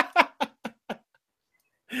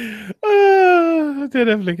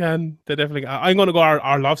definitely can. I'm going to go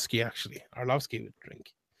Arlovsky, actually. Arlovsky would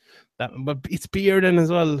drink that, but it's beer then as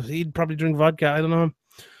well. He'd probably drink vodka. I don't know.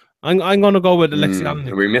 I'm going to go with Alexei Are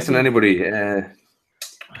Olenek. we missing anybody?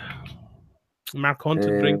 Mark Hunt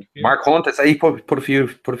to drink. Yeah. Mark Hunt, I say he put a few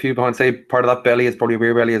behind. Say part of that belly is probably a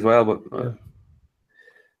beer belly as well. But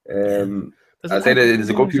I'd say there's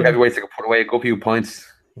a good few heavyweights that can put away a good few points.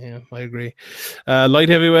 Yeah, I agree. Light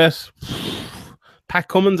heavyweight, Pat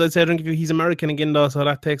Cummins. I'd say drink a few. He's American again though, so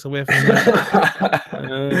that takes away from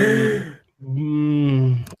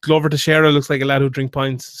him. Glover Teixeira looks like a lad who drink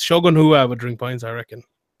pints. Shogun Rua would drink pints, I reckon.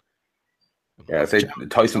 Yeah, say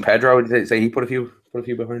Tyson Pedro. Would say he put a few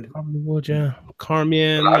behind. Probably would, yeah.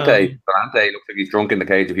 Carmian. Vellante looks like he's drunk in the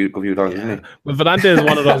cage a few times, isn't he? Well, Vellante is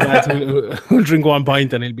one of those lads who'll drink one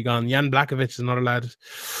pint and he'll be gone. Jan Blakovic is another lad.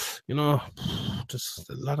 You know, just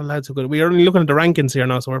a lot of lads who could. We're only looking at the rankings here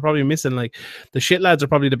now, so we're probably missing like the shit lads are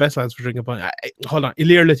probably the best lads for drinking pints. Hold on,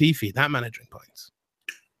 Ilir Latifi, that man I drink pints.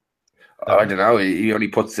 I don't know. He only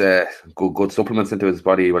puts good supplements into his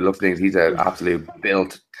body. What looks things, he's an absolute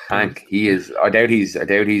built tank. He is. I doubt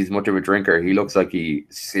he's much of a drinker. He looks like he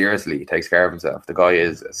seriously takes care of himself. The guy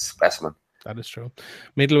is a specimen. That is true.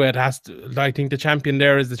 Middleweight has to. I think the champion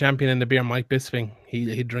there is the champion in the beer, Mike Bisping.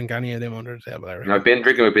 He'd drink any of them under the table. I've been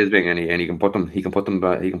drinking with Bisping, and he can put them. He can put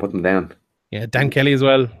them down. Yeah, Dan Kelly as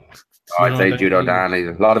well. I'd say Judo Dan. He's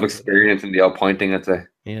a lot of experience in the old pointing. I'd say.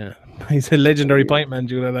 Yeah, he's a legendary point man,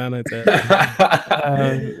 Judo Dan. I'd say.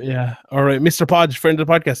 Yeah. All right, Mr. Podge, friend of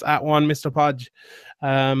the podcast, @1 Mr. Podge.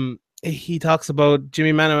 He talks about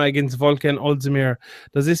Jimmy Manuwa against Volkan Ozdemir.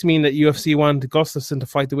 Does this mean that UFC want Gustafsson to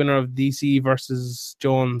fight the winner of DC versus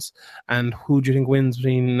Jones? And who do you think wins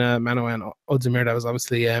between Manuwa and Ozdemir? That was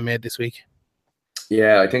obviously made this week.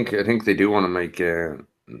 Yeah, I think they do want to make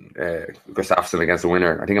Gustafsson against the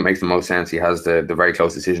winner. I think it makes the most sense. He has the very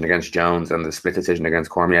close decision against Jones and the split decision against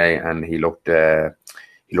Cormier, and he looked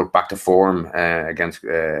back to form back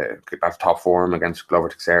to top form against Glover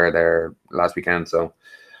Teixeira there last weekend. So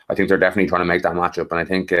I think they're definitely trying to make that matchup, and I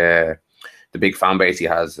think the big fan base he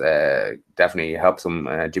has definitely helps him.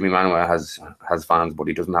 Jimmy Manuwa has fans, but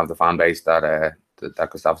he doesn't have the fan base that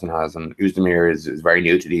Gustafsson has, and Ozdemir is very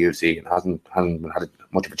new to the UFC and hasn't had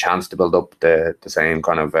much of a chance to build up the same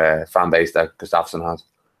kind of fan base that Gustafsson has.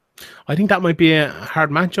 I think that might be a hard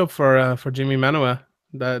matchup for Jimmy Manuwa,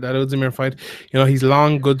 that Ozdemir fight. You know, he's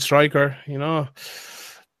long, good striker. You know,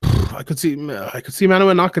 I could see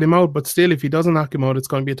Manuwa knocking him out, but still, if he doesn't knock him out, it's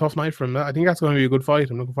going to be a tough night for him. I think that's going to be a good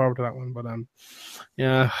fight. I'm looking forward to that one. But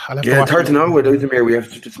yeah, it's hard to know with Ozdemir. We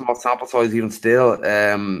have such a small sample size, even still.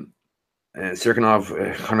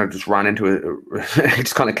 Serkinov kind of just ran into it. He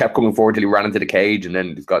just kind of kept coming forward till he ran into the cage, and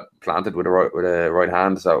then he's got planted with a right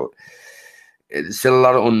hand. So it's still a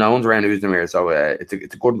lot of unknowns around Ozdemir. So it's a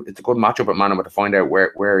good matchup at Manuwa to find out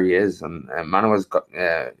where he is. And Manuwa's got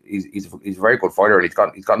he's a very good fighter, and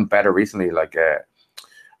he's gotten better recently. Like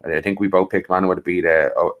I think we both picked Manuwa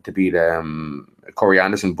to beat Corey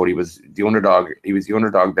Anderson, but he was the underdog. He was the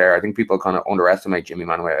underdog there. I think people kind of underestimate Jimmy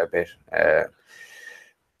Manuwa a bit.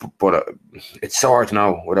 But it's so hard to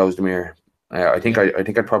know with Ozdemir. I think I'd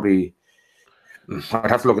have to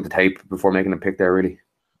look at the tape before making a pick there, really.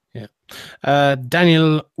 Yeah.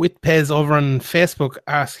 Daniel Whitpez over on Facebook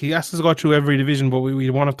he asked us to go through every division, but we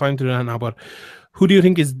won't have time to do that now. But who do you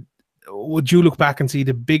think would you look back and see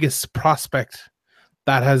the biggest prospect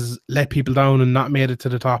that has let people down and not made it to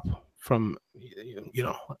the top from, you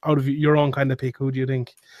know, out of your own kind of pick? Who do you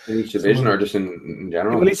think? In each division or just in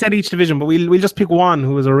general? Well, he said each division, but we'll just pick one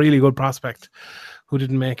who was a really good prospect who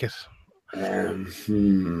didn't make it.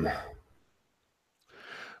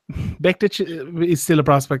 Bektic is still a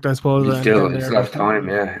prospect, I suppose. He still has time,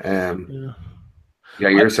 yeah.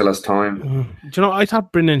 You're still has time. Do you know, I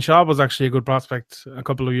thought Brendan Shaw was actually a good prospect a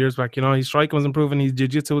couple of years back. You know, his striking was improving, his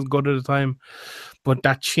jiu-jitsu was good at the time, but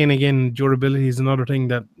that chin again, durability is another thing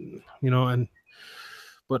that, you know,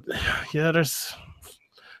 but yeah, there's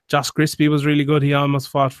Josh Crispy was really good. He almost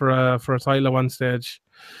fought for a title at one stage.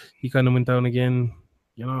 He kind of went down again,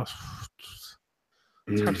 you know.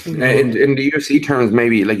 In the UFC terms,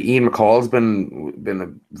 maybe like Ian McCall's been a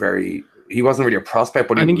very. He wasn't really a prospect,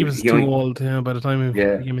 but I think he was too old. Yeah, by the time he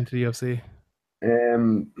came into the UFC.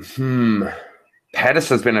 Pettis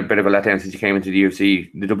has been a bit of a letdown since he came into the UFC.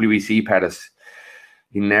 The WEC Pettis,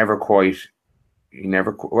 he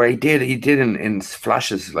did in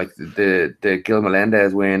flashes, like the Gil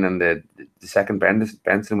Melendez win and the second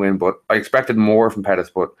Benson win. But I expected more from Pettis,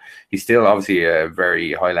 but he's still obviously a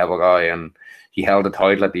very high level guy, and he held a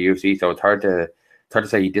title at the UFC. So it's hard to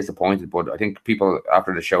say he's disappointed. But I think people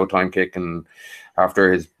after the Showtime kick and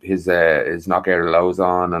after his knockout of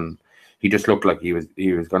Lozon, and he just looked like he was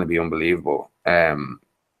going to be unbelievable. And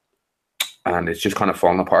it's just kind of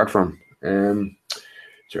fallen apart for him.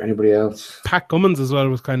 there anybody else? Pat Cummins as well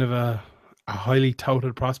was kind of a highly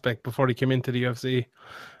touted prospect before he came into the UFC.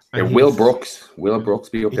 Yeah, Will Brooks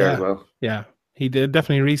be up there Yeah. as well. Yeah, he did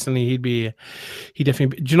definitely recently. He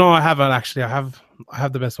definitely. Do you know I have it actually? I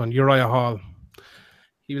have the best one. Uriah Hall.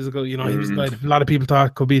 He was a good. He was a guy that a lot of people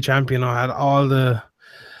thought could be a champion. I had all the.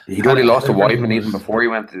 He'd already lost to Weidman even before he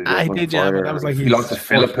went to. I did, yeah, but that was like he lost to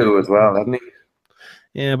Philippou as well, hadn't he?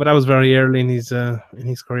 Yeah, but that was very early in his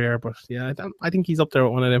career. But yeah, I think he's up there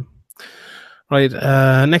with one of them. Right.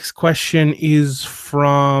 Next question is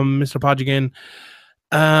from Mr. Podge again.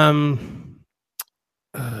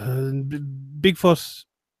 Bigfoot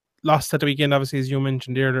lost at the weekend, obviously, as you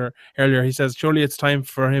mentioned earlier. He says surely it's time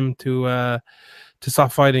for him to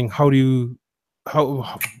stop fighting. How should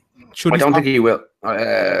I don't stop? think he will.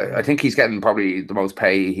 I think he's getting probably the most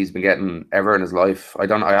pay he's been getting ever in his life. I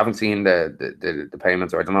haven't seen the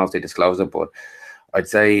payments, or I don't know if they disclose it, but I'd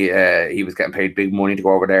say he was getting paid big money to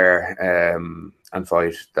go over there and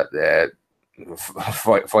fight that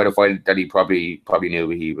fight a fight that he probably knew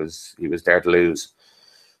he was there to lose.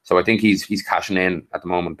 So I think he's cashing in at the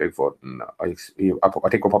moment, Bigfoot, and I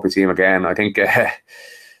think we'll probably see him again. I think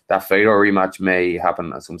that Fedor rematch may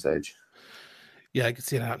happen at some stage. Yeah, I could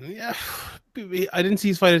see that. Yeah, I didn't see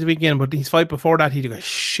his fight at the weekend, but his fight before that, he took a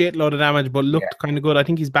shitload of damage, but looked kind of good. I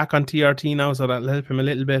think he's back on TRT now, so that'll help him a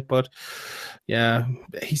little bit. But yeah,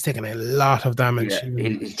 he's taking a lot of damage. Yeah,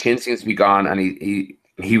 his chin seems to be gone, and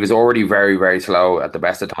he was already very, very slow at the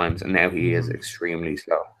best of times, and now he is extremely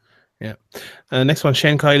slow. Yeah. Next one,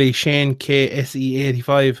 Shane Kiley, Shane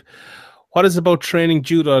KSE85. What is about training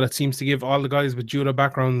judo that seems to give all the guys with judo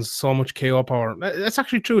backgrounds so much KO power? That's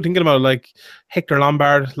actually true. Thinking about it, like Hector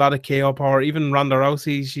Lombard, a lot of KO power. Even Ronda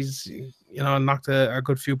Rousey, she's knocked a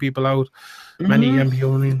good few people out. Manny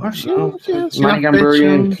Gambarian. Manny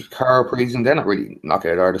Gambarian, Cara Priest, they're not really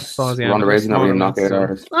knockout artists. Ronda Rousey's not really a knockout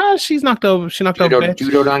artist. She's knocked out. She knocked out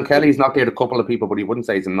Judo Dan Kelly's knocked out a couple of people, but he wouldn't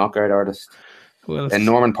say he's a knockout artist. And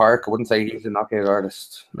Norman Park, I wouldn't say he's a knockout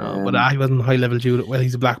artist. No, but he wasn't high level judo. Well,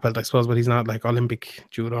 he's a black belt, I suppose, but he's not like Olympic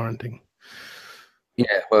judo or anything.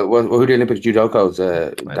 Yeah, well who are the Olympic judokos?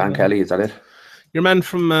 Dan Kelly, is that it? Your man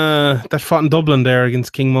from that fought in Dublin there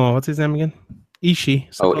against King Mo. What's his name again? Ishii.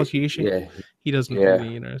 Ishii. Yeah. He doesn't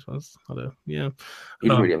really either, I suppose. He doesn't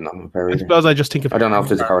really have nothing to I suppose I just think of. I don't know if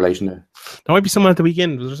there's a correlation there. There might be someone at the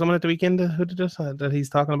weekend. Was there someone at the weekend who did this that he's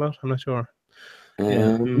talking about? I'm not sure.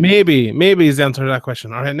 Maybe is the answer to that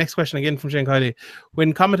question. All right, next question again from Shane Kiley.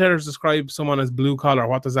 When commentators describe someone as blue collar,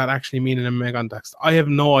 what does that actually mean in MMA context? I have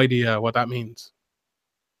no idea what that means.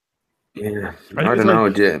 Yeah, I don't know.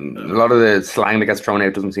 A lot of the slang that gets thrown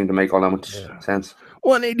out doesn't seem to make all that much sense.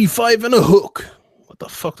 185 and a hook. What the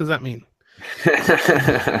fuck does that mean?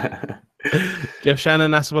 Jeff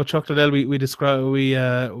Shannon asked about Chuck Liddell. We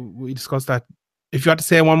discussed that. If you had to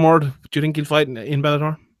say one word, do you think he'll fight in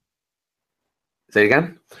Bellator? Say it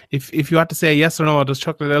again? If you had to say yes or no, does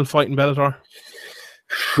Chuck Liddell fight in Bellator?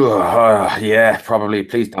 Yeah, probably.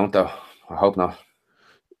 Please don't, though. I hope not.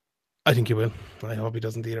 I think he will. I hope he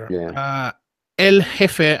doesn't either. Yeah. El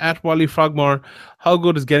Jefe at Wally Frogmore. How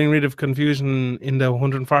good is getting rid of confusion in the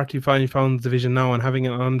 145 pounds division now and having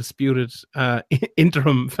an undisputed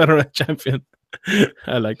interim featherweight champion?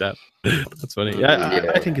 I like that. That's funny.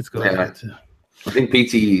 Yeah, I think it's good. Yeah. I think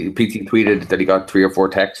PT tweeted that he got 3 or 4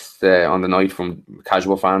 texts on the night from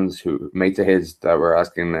casual fans who mates of his that were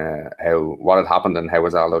asking what had happened and how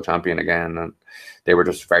was Aldo champion again, and they were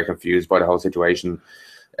just very confused by the whole situation.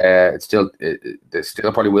 There still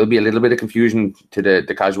probably will be a little bit of confusion to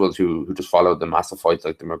the casuals who just followed the massive fights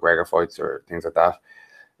like the McGregor fights or things like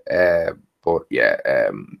that. But yeah,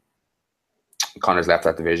 Connor's left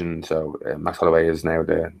that division, so Max Holloway is now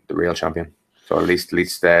the real champion. So at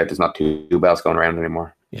least there's not 2 belts going around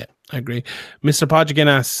anymore. Yeah, I agree. Mr. Podge again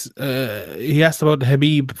asks, he asked about the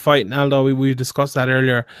Khabib fight and Aldo. We discussed that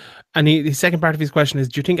earlier. And the second part of his question is,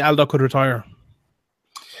 do you think Aldo could retire?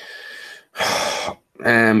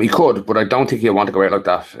 He could, but I don't think he'll want to go out like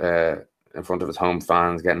that in front of his home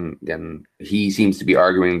fans. He seems to be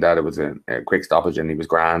arguing that it was a quick stoppage and he was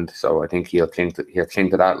grand. So I think he'll cling to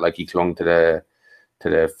that like he clung to the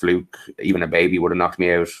fluke, even a baby would have knocked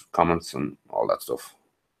me out comments and all that stuff.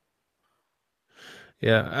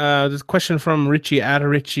 Yeah, there's a question from Richie at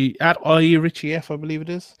Richie F, I believe it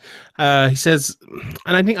is. He says,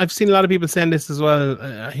 and I think I've seen a lot of people saying this as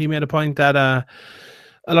well. He made a point that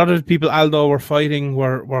a lot of the people Aldo were fighting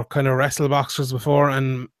were kind of wrestle boxers before,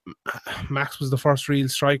 and Max was the first real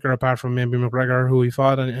striker apart from maybe McGregor, who he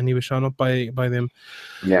fought, and he was shown up by them.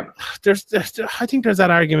 Yeah, I think there's that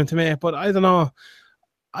argument to make, but I don't know.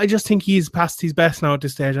 I just think he's past his best now at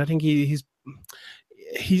this stage. I think he's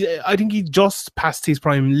I think he just passed his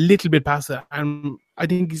prime, little bit past it, and I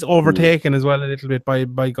think he's overtaken as well a little bit by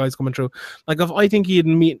guys coming through. Like if I think he had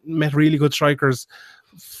met really good strikers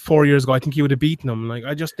 4 years ago, I think he would have beaten them. Like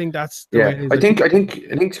I just think that's the way it is. I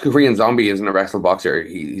think Korean Zombie isn't a wrestle boxer.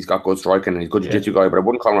 He's got good striking and he's a good jiu-jitsu guy, but I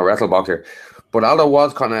wouldn't call him a wrestle boxer. But Aldo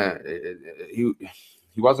was kind of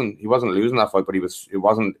he wasn't losing that fight, but it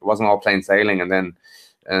wasn't all plain sailing. And then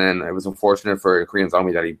it was unfortunate for Korean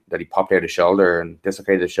Zombie that he popped out his shoulder and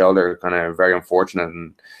dislocated his shoulder. Kind of very unfortunate.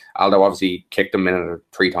 And Aldo obviously kicked him in it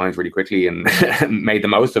 3 times really quickly and made the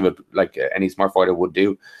most of it, like any smart fighter would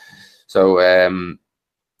do. So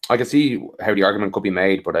I can see how the argument could be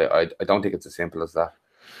made, but I don't think it's as simple as that.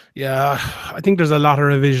 Yeah, I think there's a lot of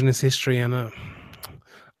revisionist history, and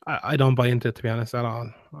I don't buy into it, to be honest, at all.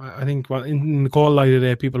 I think in the cold light of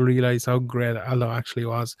day, people realize how great Aldo actually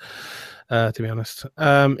was, to be honest.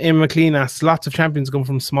 Ian McLean asks, lots of champions come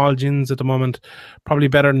from small gyms at the moment. Probably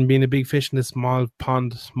better than being a big fish in a small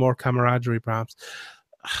pond, more camaraderie, perhaps.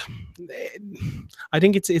 I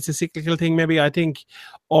think it's a cyclical thing. Maybe I think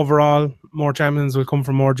overall more champions will come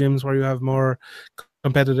from more gyms where you have more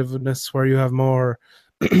competitiveness, where you have more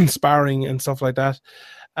sparring and stuff like that.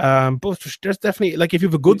 But there's definitely, like, if you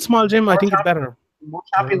have a good small gym, I think it's better. More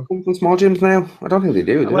champions come from small gyms now? I don't think they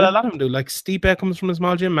do. Well, a lot of them do. Like Stipe comes from a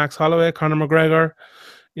small gym, Max Holloway, Conor McGregor.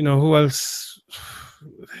 You know, who else?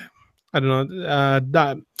 I don't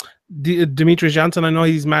know. Demetrius Johnson, I know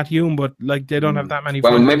he's Matt Hume, but like they don't have that many.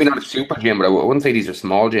 Well, maybe not a super gym, but I wouldn't say these are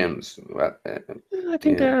small gyms. I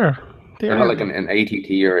think they're not like an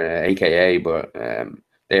ATT or an AKA, but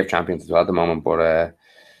they have champions as well at the moment. But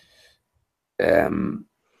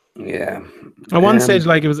yeah. At one stage,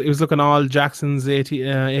 like it was looking all Jackson's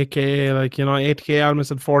AKA, like, you know, AKA almost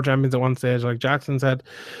had 4 champions at one stage. Like Jackson's had,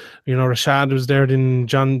 you know, Rashad was there, then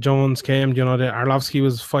John Jones came, you know, Arlovsky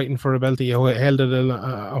was fighting for a belt. He held it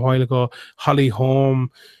a while ago. Holly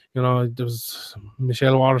Holm, you know, there was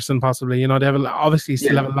Michelle Watterson possibly. You know, they have obviously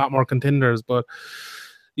still have a lot more contenders, but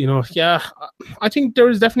you know, yeah, I think there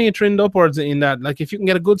is definitely a trend upwards in that. Like, if you can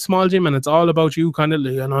get a good small gym and it's all about you, kind of,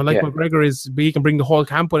 you know, like McGregor he can bring the whole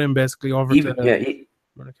camp with him basically over even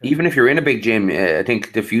if you're in a big gym, I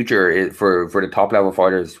think the future is for the top level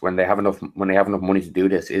fighters when they have enough money to do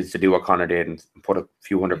this is to do what Conor did and put a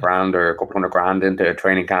few $100,000 or a couple $100,000 into a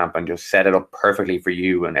training camp and just set it up perfectly for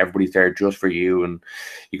you, and everybody's there just for you, and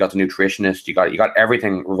you got the nutritionist, you got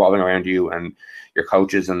everything revolving around you, and your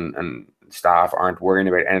coaches and staff aren't worrying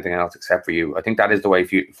about anything else except for you. I think that is the way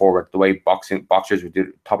forward, the way boxers would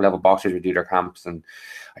do, top level boxers would do their camps, and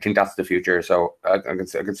I think that's the future. So I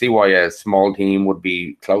can see why a small team would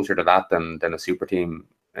be closer to that than a super team.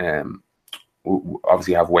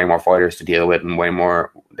 Obviously have way more fighters to deal with and way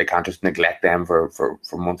more. They can't just neglect them for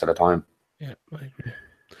months at a time. Yeah, I agree.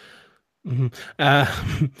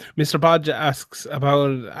 Mm-hmm. Mr. Podge asks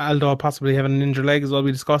about Aldo possibly having an injured leg as well.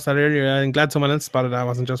 We discussed that earlier. I'm glad someone else spotted that. It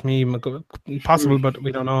wasn't just me. Possible, but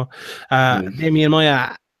we don't know. Damien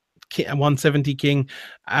Maya, 170 King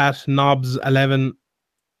at Knobs 11.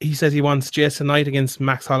 He says he wants Jason Knight against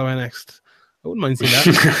Max Holloway next. I wouldn't mind seeing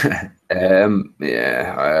that.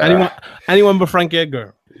 Anyone but Frank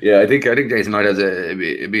Edgar. Yeah, I think Jason Knight has a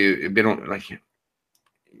bit on, like,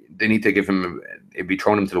 they need to give him. It'd be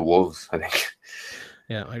throwing him to the wolves, I think.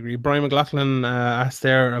 Yeah, I agree. Brian McLaughlin asked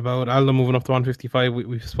there about Aldo moving up to 155.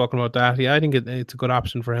 We've spoken about that. Yeah, I think it's a good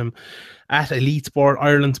option for him. At Elite Sport,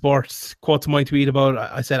 Ireland Sports, quote to my tweet about,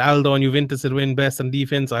 I said Aldo and Juventus would win best on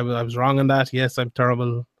defense. I was wrong on that. Yes, I'm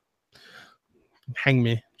terrible. Hang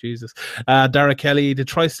me, Jesus. Dara Kelly, the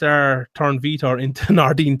TriStar turned Vitor into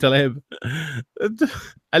Nardine Taleb.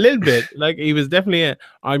 A little bit. Like, he was definitely,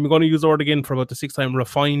 I'm going to use the word again for about the 6th time,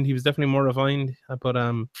 refined. He was definitely more refined. But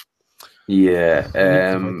yeah,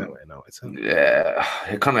 kind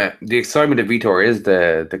of the excitement of Vitor is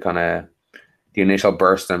the kind of the initial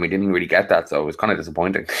burst, and we didn't really get that, so it was kind of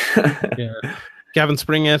disappointing. Yeah. Gavin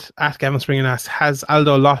Springett asks, has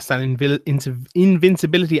Aldo lost that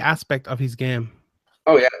invincibility aspect of his game?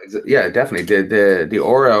 Oh yeah, definitely. The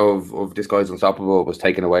aura of this guy's unstoppable was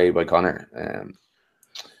taken away by Conor.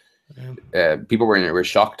 People were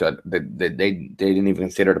shocked that they didn't even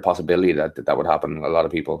consider the possibility that would happen. A lot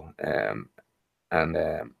of people,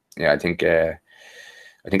 I think it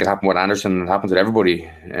happened with Anderson. It happens with everybody.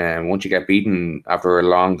 Once you get beaten after a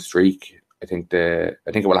long streak, I think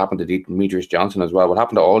it will happen to Demetrius Johnson as well. What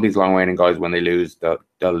happened to all these long reigning guys when they lose?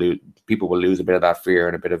 They'll lose. People will lose a bit of that fear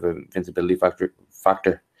and a bit of an invincibility factor.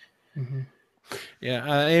 Mm-hmm.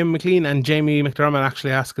 Yeah, Ian McLean and Jamie McDermott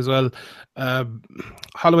actually ask as well.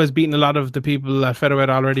 Holloway's beaten a lot of the people at featherweight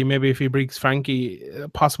already. Maybe if he breaks Frankie,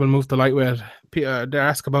 possible move to lightweight. They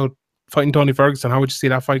ask about fighting Tony Ferguson. How would you see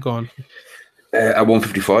that fight going? At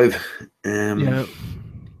 155. Yeah.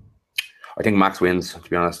 I think Max wins, to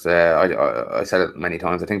be honest. I said it many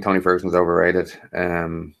times. I think Tony Ferguson's overrated.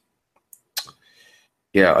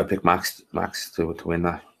 Yeah, I pick Max to win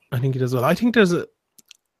that. I think he does well. I think there's a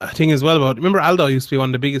thing as well about, remember Aldo used to be one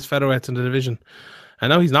of the biggest featherweights in the division. And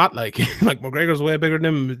now he's not, like McGregor's way bigger than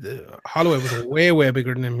him. Holloway was way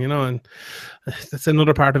bigger than him, and that's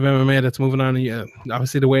another part of MMA that's moving on. Yeah,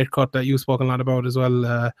 obviously the weight cut that you've spoken a lot about as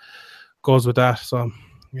well goes with that. So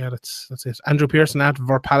yeah, that's it. Andrew Pearson at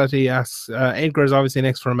Verpality asks, Edgar is obviously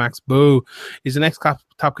next for Max. Boo. He's the next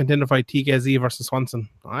top contender fight, TKZ versus Swanson.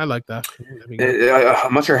 I like that.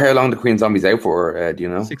 I'm not sure how long the Queen Zombie's out for. Do you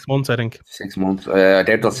know? 6 months, I think. 6 months. I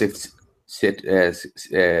doubt they'll sit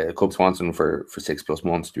Cub Swanson for 6+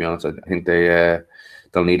 months. To be honest, I think they'll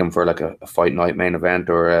need him for like a fight night main event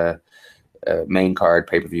or a main card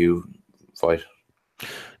pay-per-view fight.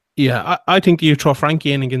 Yeah, I think you throw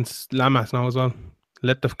Frankie in against Lamas now as well.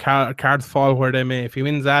 Let the cards fall where they may. If he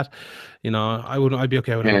wins that, I'd be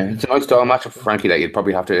okay with it. Yeah, it's a nice style match for Frankie that you'd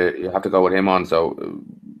probably have to go with him on. So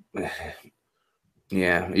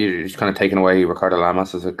yeah, you're just kind of taking away Ricardo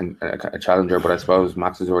Lamas as a challenger, but I suppose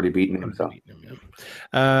Max has already beaten him. So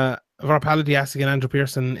Verpality asks again, Andrew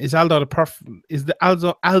Pearson, is Aldo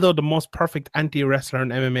the most perfect anti-wrestler in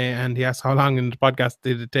MMA? And he asks, how long in the podcast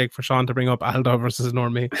did it take for Sean to bring up Aldo versus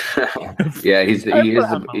Normie? Yeah,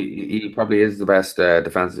 he probably is the best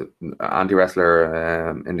defensive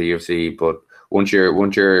anti-wrestler in the UFC. But once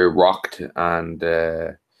you're rocked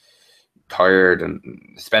and tired, and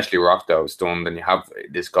especially rocked though, stunned, and you have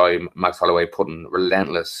this guy Max Holloway putting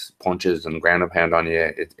relentless punches and ground and pound on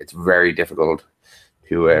you, it's very difficult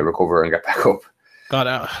to recover and get back up.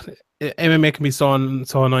 God, MMA can be so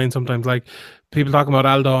annoying sometimes. Like people talking about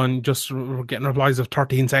Aldo and just getting replies of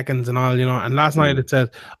 13 seconds and all, And last night it said,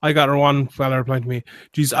 I got one fella replying to me,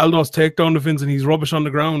 geez, Aldo's takedown defense and he's rubbish on the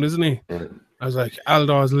ground, isn't he? Yeah. I was like,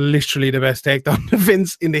 Aldo is literally the best takedown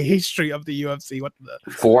defense in the history of the UFC. What the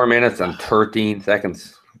 4 minutes and 13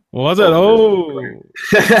 seconds. Was it? Oh.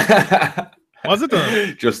 Was it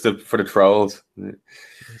though? Just for the trolls.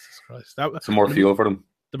 Christ. Some more fuel for them.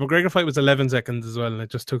 The McGregor fight was 11 seconds as well, and it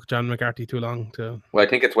just took John McCarthy too long to. Well, I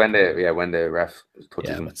think it's when the ref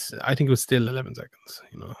touches him. I think it was still 11 seconds.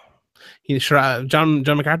 John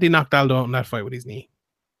McCarthy knocked Aldo out in that fight with his knee.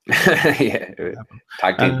 Yeah,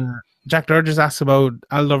 tag team. Jack Durgis asks about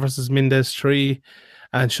Aldo versus Mendez 3,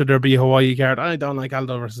 and should there be a Hawaii card? I don't like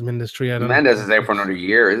Aldo versus Mendez 3. Mendez is out for another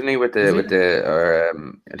year, isn't he? I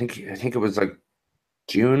think it was like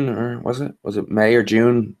June, or was it May or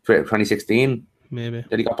June 2016? Maybe.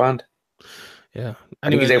 Did he got banned? Yeah. Anyway, I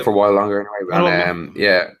think he's out for a while longer anyway.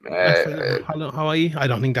 Hawaii? I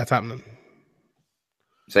don't think that's happening.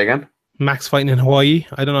 Say again? Max fighting in Hawaii?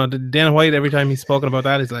 I don't know. Dana White, every time he's spoken about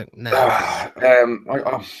that, he's like, nah.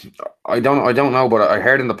 I don't know, but I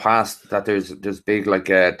heard in the past that there's big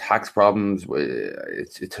tax problems.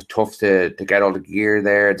 It's tough to get all the gear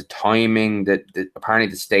there. The timing,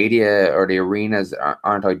 apparently the stadia or the arenas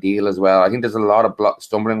aren't ideal as well. I think there's a lot of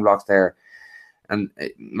stumbling blocks there. And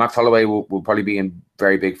Max Holloway will probably be in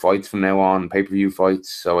very big fights from now on, pay-per-view fights.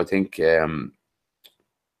 So I think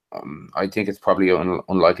it's probably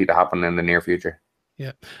unlikely to happen in the near future.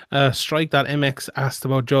 Yeah. Strike.mx asked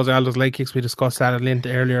about Jose Aldo's leg kicks. We discussed that at length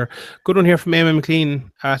earlier. Good one here from Eamon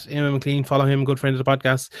McLean at Eamon McLean. Follow him, good friend of the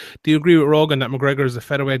podcast. Do you agree with Rogan that McGregor is a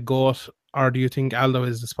featherweight GOAT, or do you think Aldo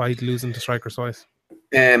is, despite losing to Striker twice?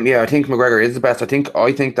 Yeah, I think McGregor is the best. I think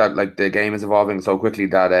that the game is evolving so quickly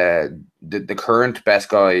that the current best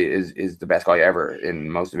guy is the best guy ever in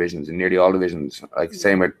most divisions, in nearly all divisions. Like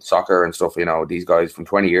same with soccer and stuff. These guys from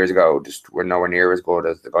 20 years ago just were nowhere near as good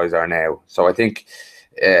as the guys are now. So I think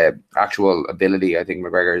actual ability, I think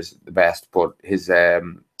McGregor is the best, but his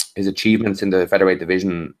achievements in the featherweight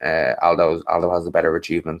division, Aldo has the better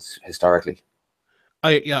achievements historically.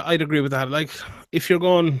 I'd agree with that. Like if you're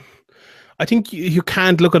going, I think you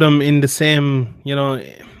can't look at them in the same,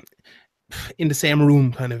 in the same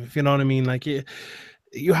room, kind of, if you know what I mean. Like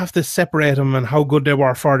you have to separate them and how good they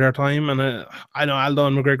were for their time. And I know Aldo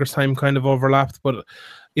and McGregor's time kind of overlapped, but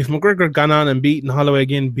if McGregor had gone on and beaten Holloway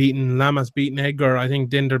again, beaten Lamas, beaten Edgar, I think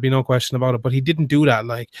then there'd be no question about it. But he didn't do that.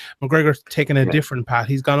 Like McGregor's taken a different path.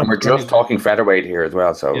 He's gone up. And we're just talking featherweight here as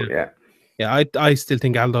well. So yeah, I still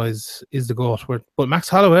think Aldo is the GOAT. But Max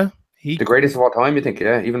Holloway, the greatest of all time, you think?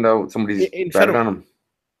 Yeah, even though somebody's better than him.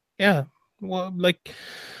 Yeah, well,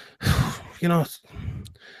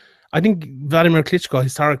 I think Vladimir Klitschko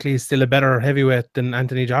historically is still a better heavyweight than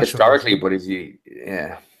Anthony Joshua. Historically, but is he?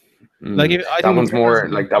 Yeah. That one's more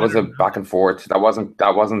like that was a back and forth. That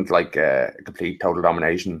wasn't like a complete total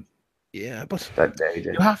domination. Yeah, but that day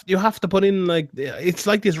did. you have to put in like it's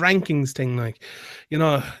like this rankings thing, like you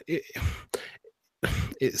know.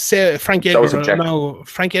 Say Frank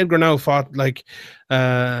Edgar now fought like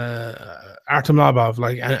Artem Lobov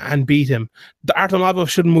like and beat him. The Artem Lobov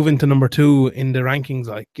shouldn't move into number 2 in the rankings.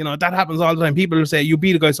 Like, you know, that happens all the time. People will say you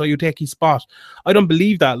beat a guy so you take his spot. I don't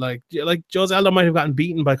believe that. Like Jose Aldo might have gotten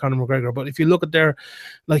beaten by Conor McGregor, but if you look at their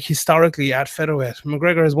like historically at featherweight,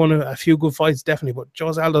 McGregor has won a few good fights definitely, but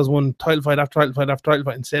Jose Aldo's won title fight after title fight after title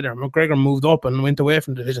fight instead. There McGregor moved up and went away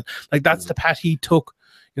from the division. Like, that's the path he took,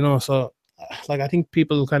 you know. So like, I think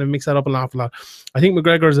people kind of mix that up an awful lot. I think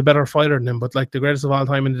McGregor is a better fighter than him, but like the greatest of all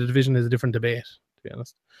time in the division is a different debate, to be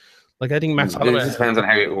honest. Like, I think Max Holloway. It just depends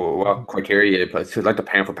on what criteria, but like the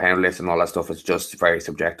pound for pound list and all that stuff is just very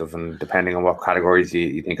subjective, and depending on what categories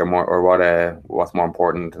you think are more, or what's more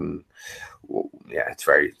important, and yeah, it's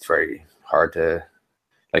very hard to,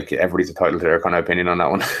 like, everybody's entitled to their kind of opinion on that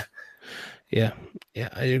one. Yeah,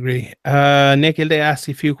 I agree. Nick Hilde asked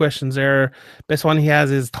a few questions there. Best one he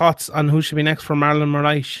has is thoughts on who should be next for Marlon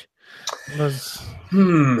Moraes. It's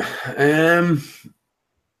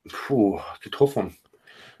a tough one.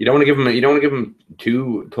 You don't want to give him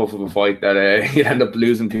too tough of a fight that he'd end up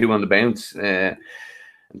losing to on the bounce and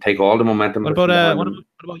take all the momentum. What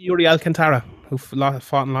about Yuri Alcantara, who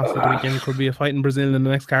fought and lost at the weekend? Could be a fight in Brazil in the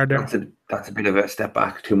next card there. That's a bit of a step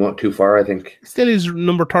back, too far, I think. Still is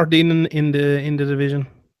number 13 in the division.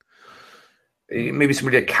 Maybe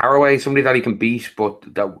somebody like Caraway, somebody that he can beat, but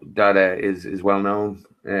that is well known.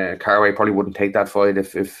 Caraway probably wouldn't take that fight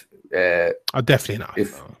if definitely not.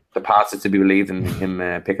 If the past is to be believed in him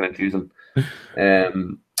picking and choosing.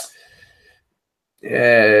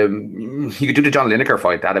 He could do the John Lineker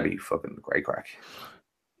fight. That'd be fucking great crack.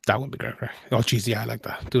 That would be great crack. Oh, geez, yeah, I like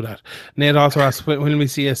that. Do that. Nate also asked, when we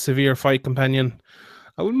see a severe fight companion?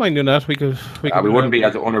 I wouldn't mind doing that. We wouldn't be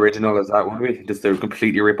as unoriginal as that, would we? Just to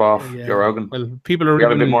completely rip off Joe Rogan. Well, people are we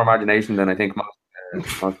have a bit more imagination than I think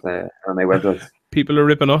most on their websites. People are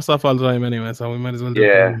ripping us off all the time anyway, so we might as well do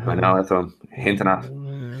I know, that's what I'm hinting at.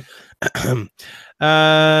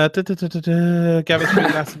 Gavin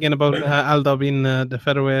asked again about Aldo being the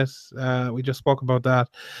featherweight. We just spoke about that.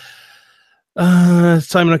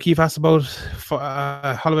 Simon O'Keefe asked about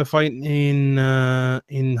Holloway fight in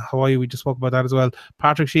Hawaii. We just spoke about that as well.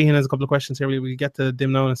 Patrick Sheehan has a couple of questions here. We'll get to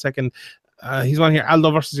them now in a second. He's one here.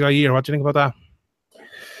 Aldo versus Yair. What do you think about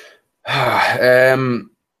that?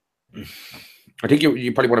 I think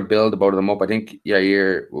you probably want to build both of them up. I think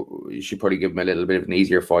Yair, you should probably give him a little bit of an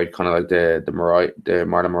easier fight, kind of like the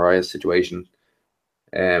Marlon Moraes situation,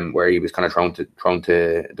 where he was kind of thrown to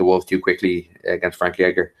the wolves too quickly against Frankie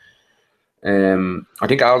Edgar. I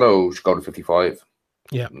think Aldo should go to 55.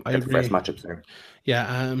 Yeah, I agree. The first matchups there.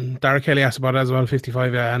 Yeah, Dara Kelly asked about it as well,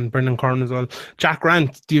 55, and Brendan Corn as well. Jack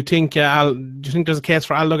Grant, do you think there's a case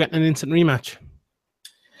for Aldo getting an instant rematch?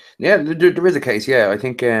 Yeah, there is a case. Yeah, I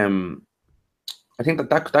think that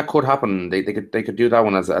could happen. They could do that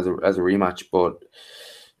one as a rematch, but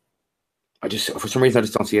I just, for some reason, I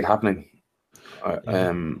just don't see it happening. I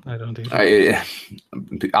don't think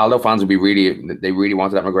Aldo fans would be really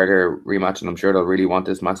wanted that McGregor rematch, and I'm sure they'll really want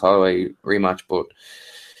this Max Holloway rematch, but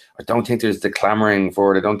I don't think there's the clamoring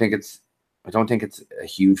for it. I don't think it's a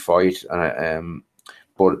huge fight, and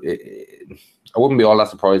but I wouldn't be all that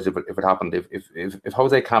surprised if it happened. If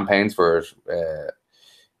Jose campaigns for it,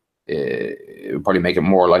 it would probably make it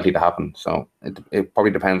more likely to happen. So it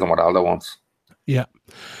probably depends on what Aldo wants. Yeah.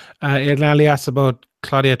 Iglali asked about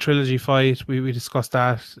Claudia Trilogy fight. We discussed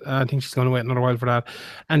that. I think she's going to wait another while for that.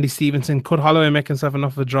 Andy Stevenson, could Holloway make himself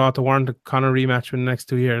enough of a draw to warrant a Conor rematch in the next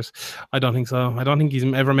 2 years? I don't think so. I don't think he's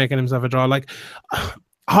ever making himself a draw. Like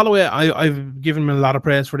Holloway, I've given him a lot of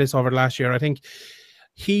praise for this over the last year. I think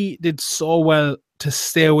he did so well to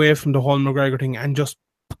stay away from the whole McGregor thing and just,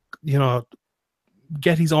 you know,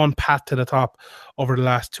 get his own path to the top over the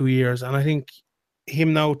last 2 years. And I think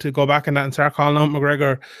him now to go back in that and start calling out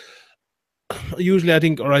McGregor, usually I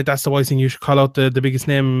think, all right, that's the wise thing. You should call out the biggest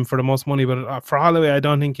name for the most money. But for Holloway, I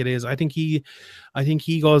don't think it is. I think he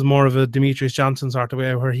goes more of a Demetrius Johnson sort of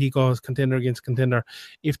way, where he goes contender against contender.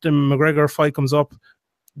 If the McGregor fight comes up,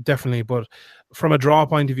 definitely. But from a draw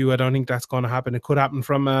point of view, I don't think that's going to happen. It could happen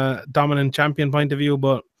from a dominant champion point of view,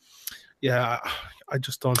 but yeah, I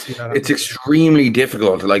just don't see that happening. It's extremely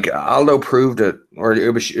difficult. Like Aldo proved it, or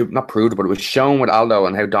it was not proved, but it was shown with Aldo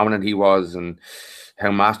and how dominant he was and how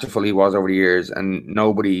masterful he was over the years, and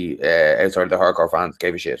nobody outside the hardcore fans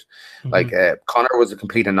gave a shit. Mm-hmm. Like Conor was a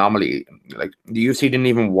complete anomaly. Like the UFC didn't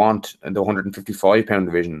even want the 155-pound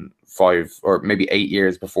division 5 or maybe 8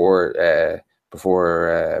 years before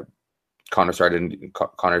Conor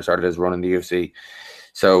started his run in the UFC.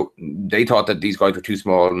 So they thought that these guys were too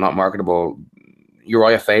small, not marketable.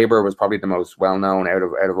 Uriah Faber was probably the most well-known out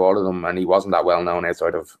of all of them, and he wasn't that well-known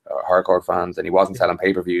outside of hardcore fans, and he wasn't selling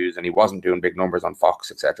pay-per-views, and he wasn't doing big numbers on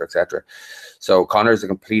Fox, etc., etc. So Conor's a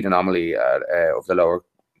complete anomaly of the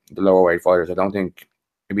lower weight fighters. I think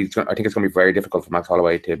it's going to be very difficult for Max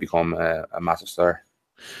Holloway to become a massive star.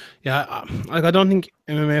 Yeah, like I don't think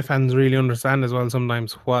MMA fans really understand as well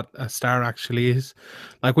sometimes what a star actually is.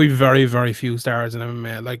 Like we've very, very few stars in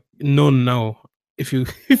MMA. Like none now. If you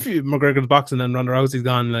McGregor's boxing and Ronda Rousey's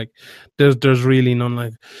gone, like there's really none.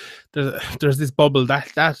 Like there's this bubble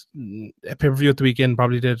that pay-per-view at the weekend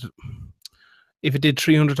probably did. If it did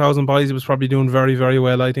 300,000 buys, it was probably doing very, very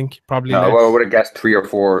well. I think probably. No, well, I would have guessed 3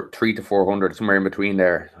 to 400, somewhere in between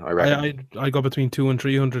there. I reckon. I go between 200 and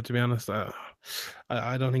 300 to be honest.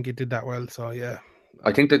 I don't think it did that well. So yeah.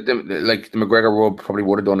 I think that the McGregor rub probably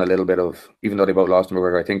would have done a little bit of, even though they both lost to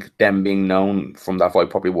McGregor. I think them being known from that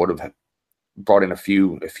fight probably would have brought in a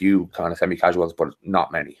few kind of semi-casuals, but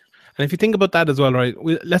not many. And if you think about that as well, right?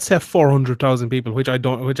 Let's say 400,000 people, which I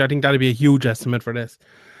think that'd be a huge estimate for this.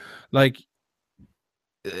 Like,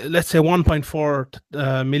 let's say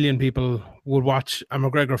 1.4 million people would watch a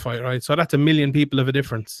McGregor fight, right? So that's 1 million people of a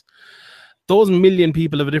difference. Those 1 million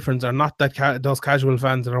people of a difference are not those casual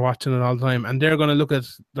fans that are watching it all the time, and they're going to look at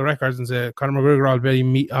the records and say, Conor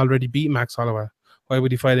McGregor already beat Max Holloway. Why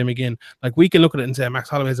would he fight him again? Like, we can look at it and say Max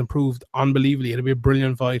Holloway has improved unbelievably. It'll be a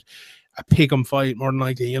brilliant fight, a pick-em fight, more than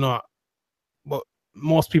likely, But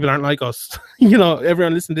most people aren't like us.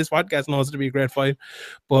 Everyone listening to this podcast knows it'll be a great fight,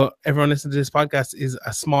 but everyone listening to this podcast is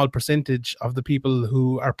a small percentage of the people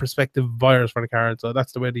who are prospective buyers for the card. So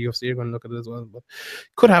that's the way the UFC are going to look at it as well. But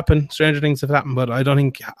could happen. Stranger things have happened, but I don't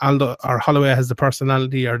think Aldo or Holloway has the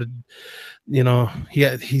personality or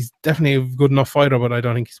he's definitely a good enough fighter, but I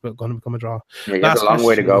don't think he's going to become a draw. Yeah, he has a long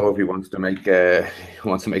way to go if he wants to make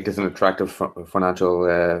this an attractive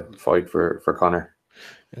financial fight for Conor.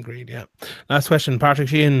 Agreed, yeah. Last question, Patrick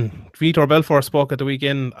Sheehan. Vitor Belfort spoke at the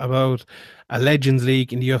weekend about a Legends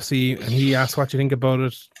League in the UFC, and he asked what you think about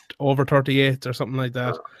it, over 38 or something like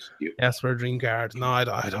that. Yes, for a dream card. No,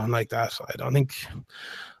 I don't like that.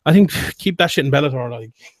 I think keep that shit in Bellator.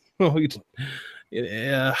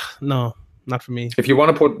 Yeah, no, not for me. If you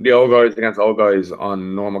want to put the old guys against old guys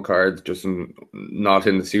on normal cards, just not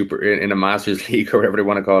in the in a Masters League or whatever they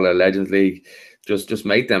want to call it, a Legends League, just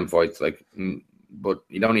make them fights. But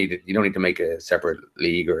you don't need to make a separate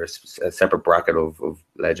league or a separate bracket of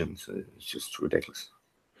legends. It's just ridiculous.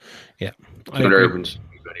 Yeah, another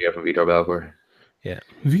idea from Vitor Belfort. Yeah,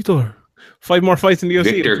 Vitor, 5 more fights in the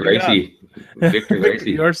UFC. Victor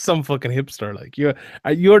Gracie. You're some fucking hipster. Like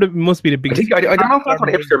must be the biggest. I don't know if that's what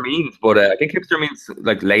hipster means, but I think hipster means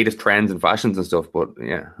like latest trends and fashions and stuff. But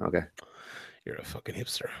yeah, okay. You're a fucking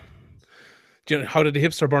hipster. Do you know how did the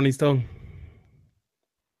hipster burn his tongue?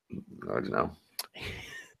 I don't know.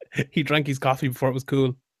 He drank his coffee before it was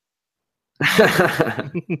cool. Yeah,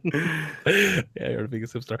 you're the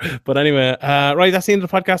biggest hipster. But anyway, right, that's the end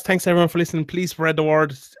of the podcast. Thanks everyone for listening. Please spread the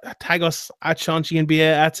word. Tag us at Sean GNBA,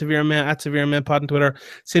 at Severe Man, at Severe Man Pod on Twitter.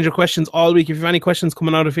 Send your questions all week. If you have any questions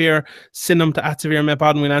coming out of here, send them to at Severe Man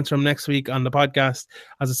Pod and we'll answer them next week on the podcast.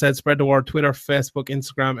 As I said, spread the word. Twitter, Facebook,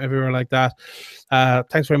 Instagram, everywhere like that.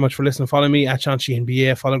 Thanks very much for listening. Follow me at Sean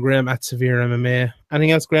GNBA. Follow Graham at Severe MMA.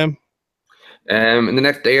 Anything else, Graham? In the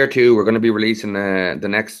next day or two, we're going to be releasing the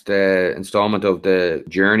next installment of the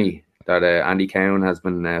Journey that Andy Cowan has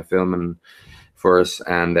been filming for us,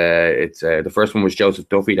 and it's the first one was Joseph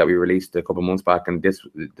Duffy that we released a couple of months back, and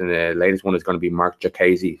the latest one is going to be Mark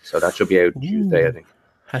Jacasey, so that should be out Tuesday, I think.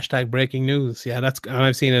 Hashtag breaking news. Yeah,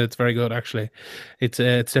 I've seen it. It's very good, actually. It's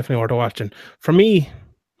definitely worth watching. For me,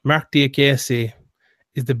 Mark Jacasey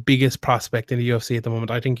is the biggest prospect in the UFC at the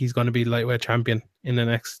moment. I think he's going to be lightweight champion in the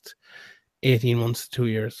next 18 months, 2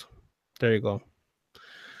 years. There you go.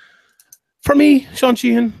 For me, Sean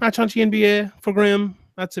Sheehan, at Sean Sheehan BA. For Graham,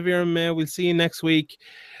 at Severe MMA. We'll see you next week.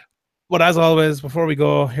 But as always, before we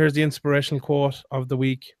go, here's the inspirational quote of the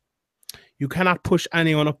week. You cannot push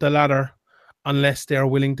anyone up the ladder unless they are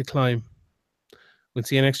willing to climb. We'll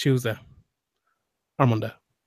see you next Tuesday or Monday.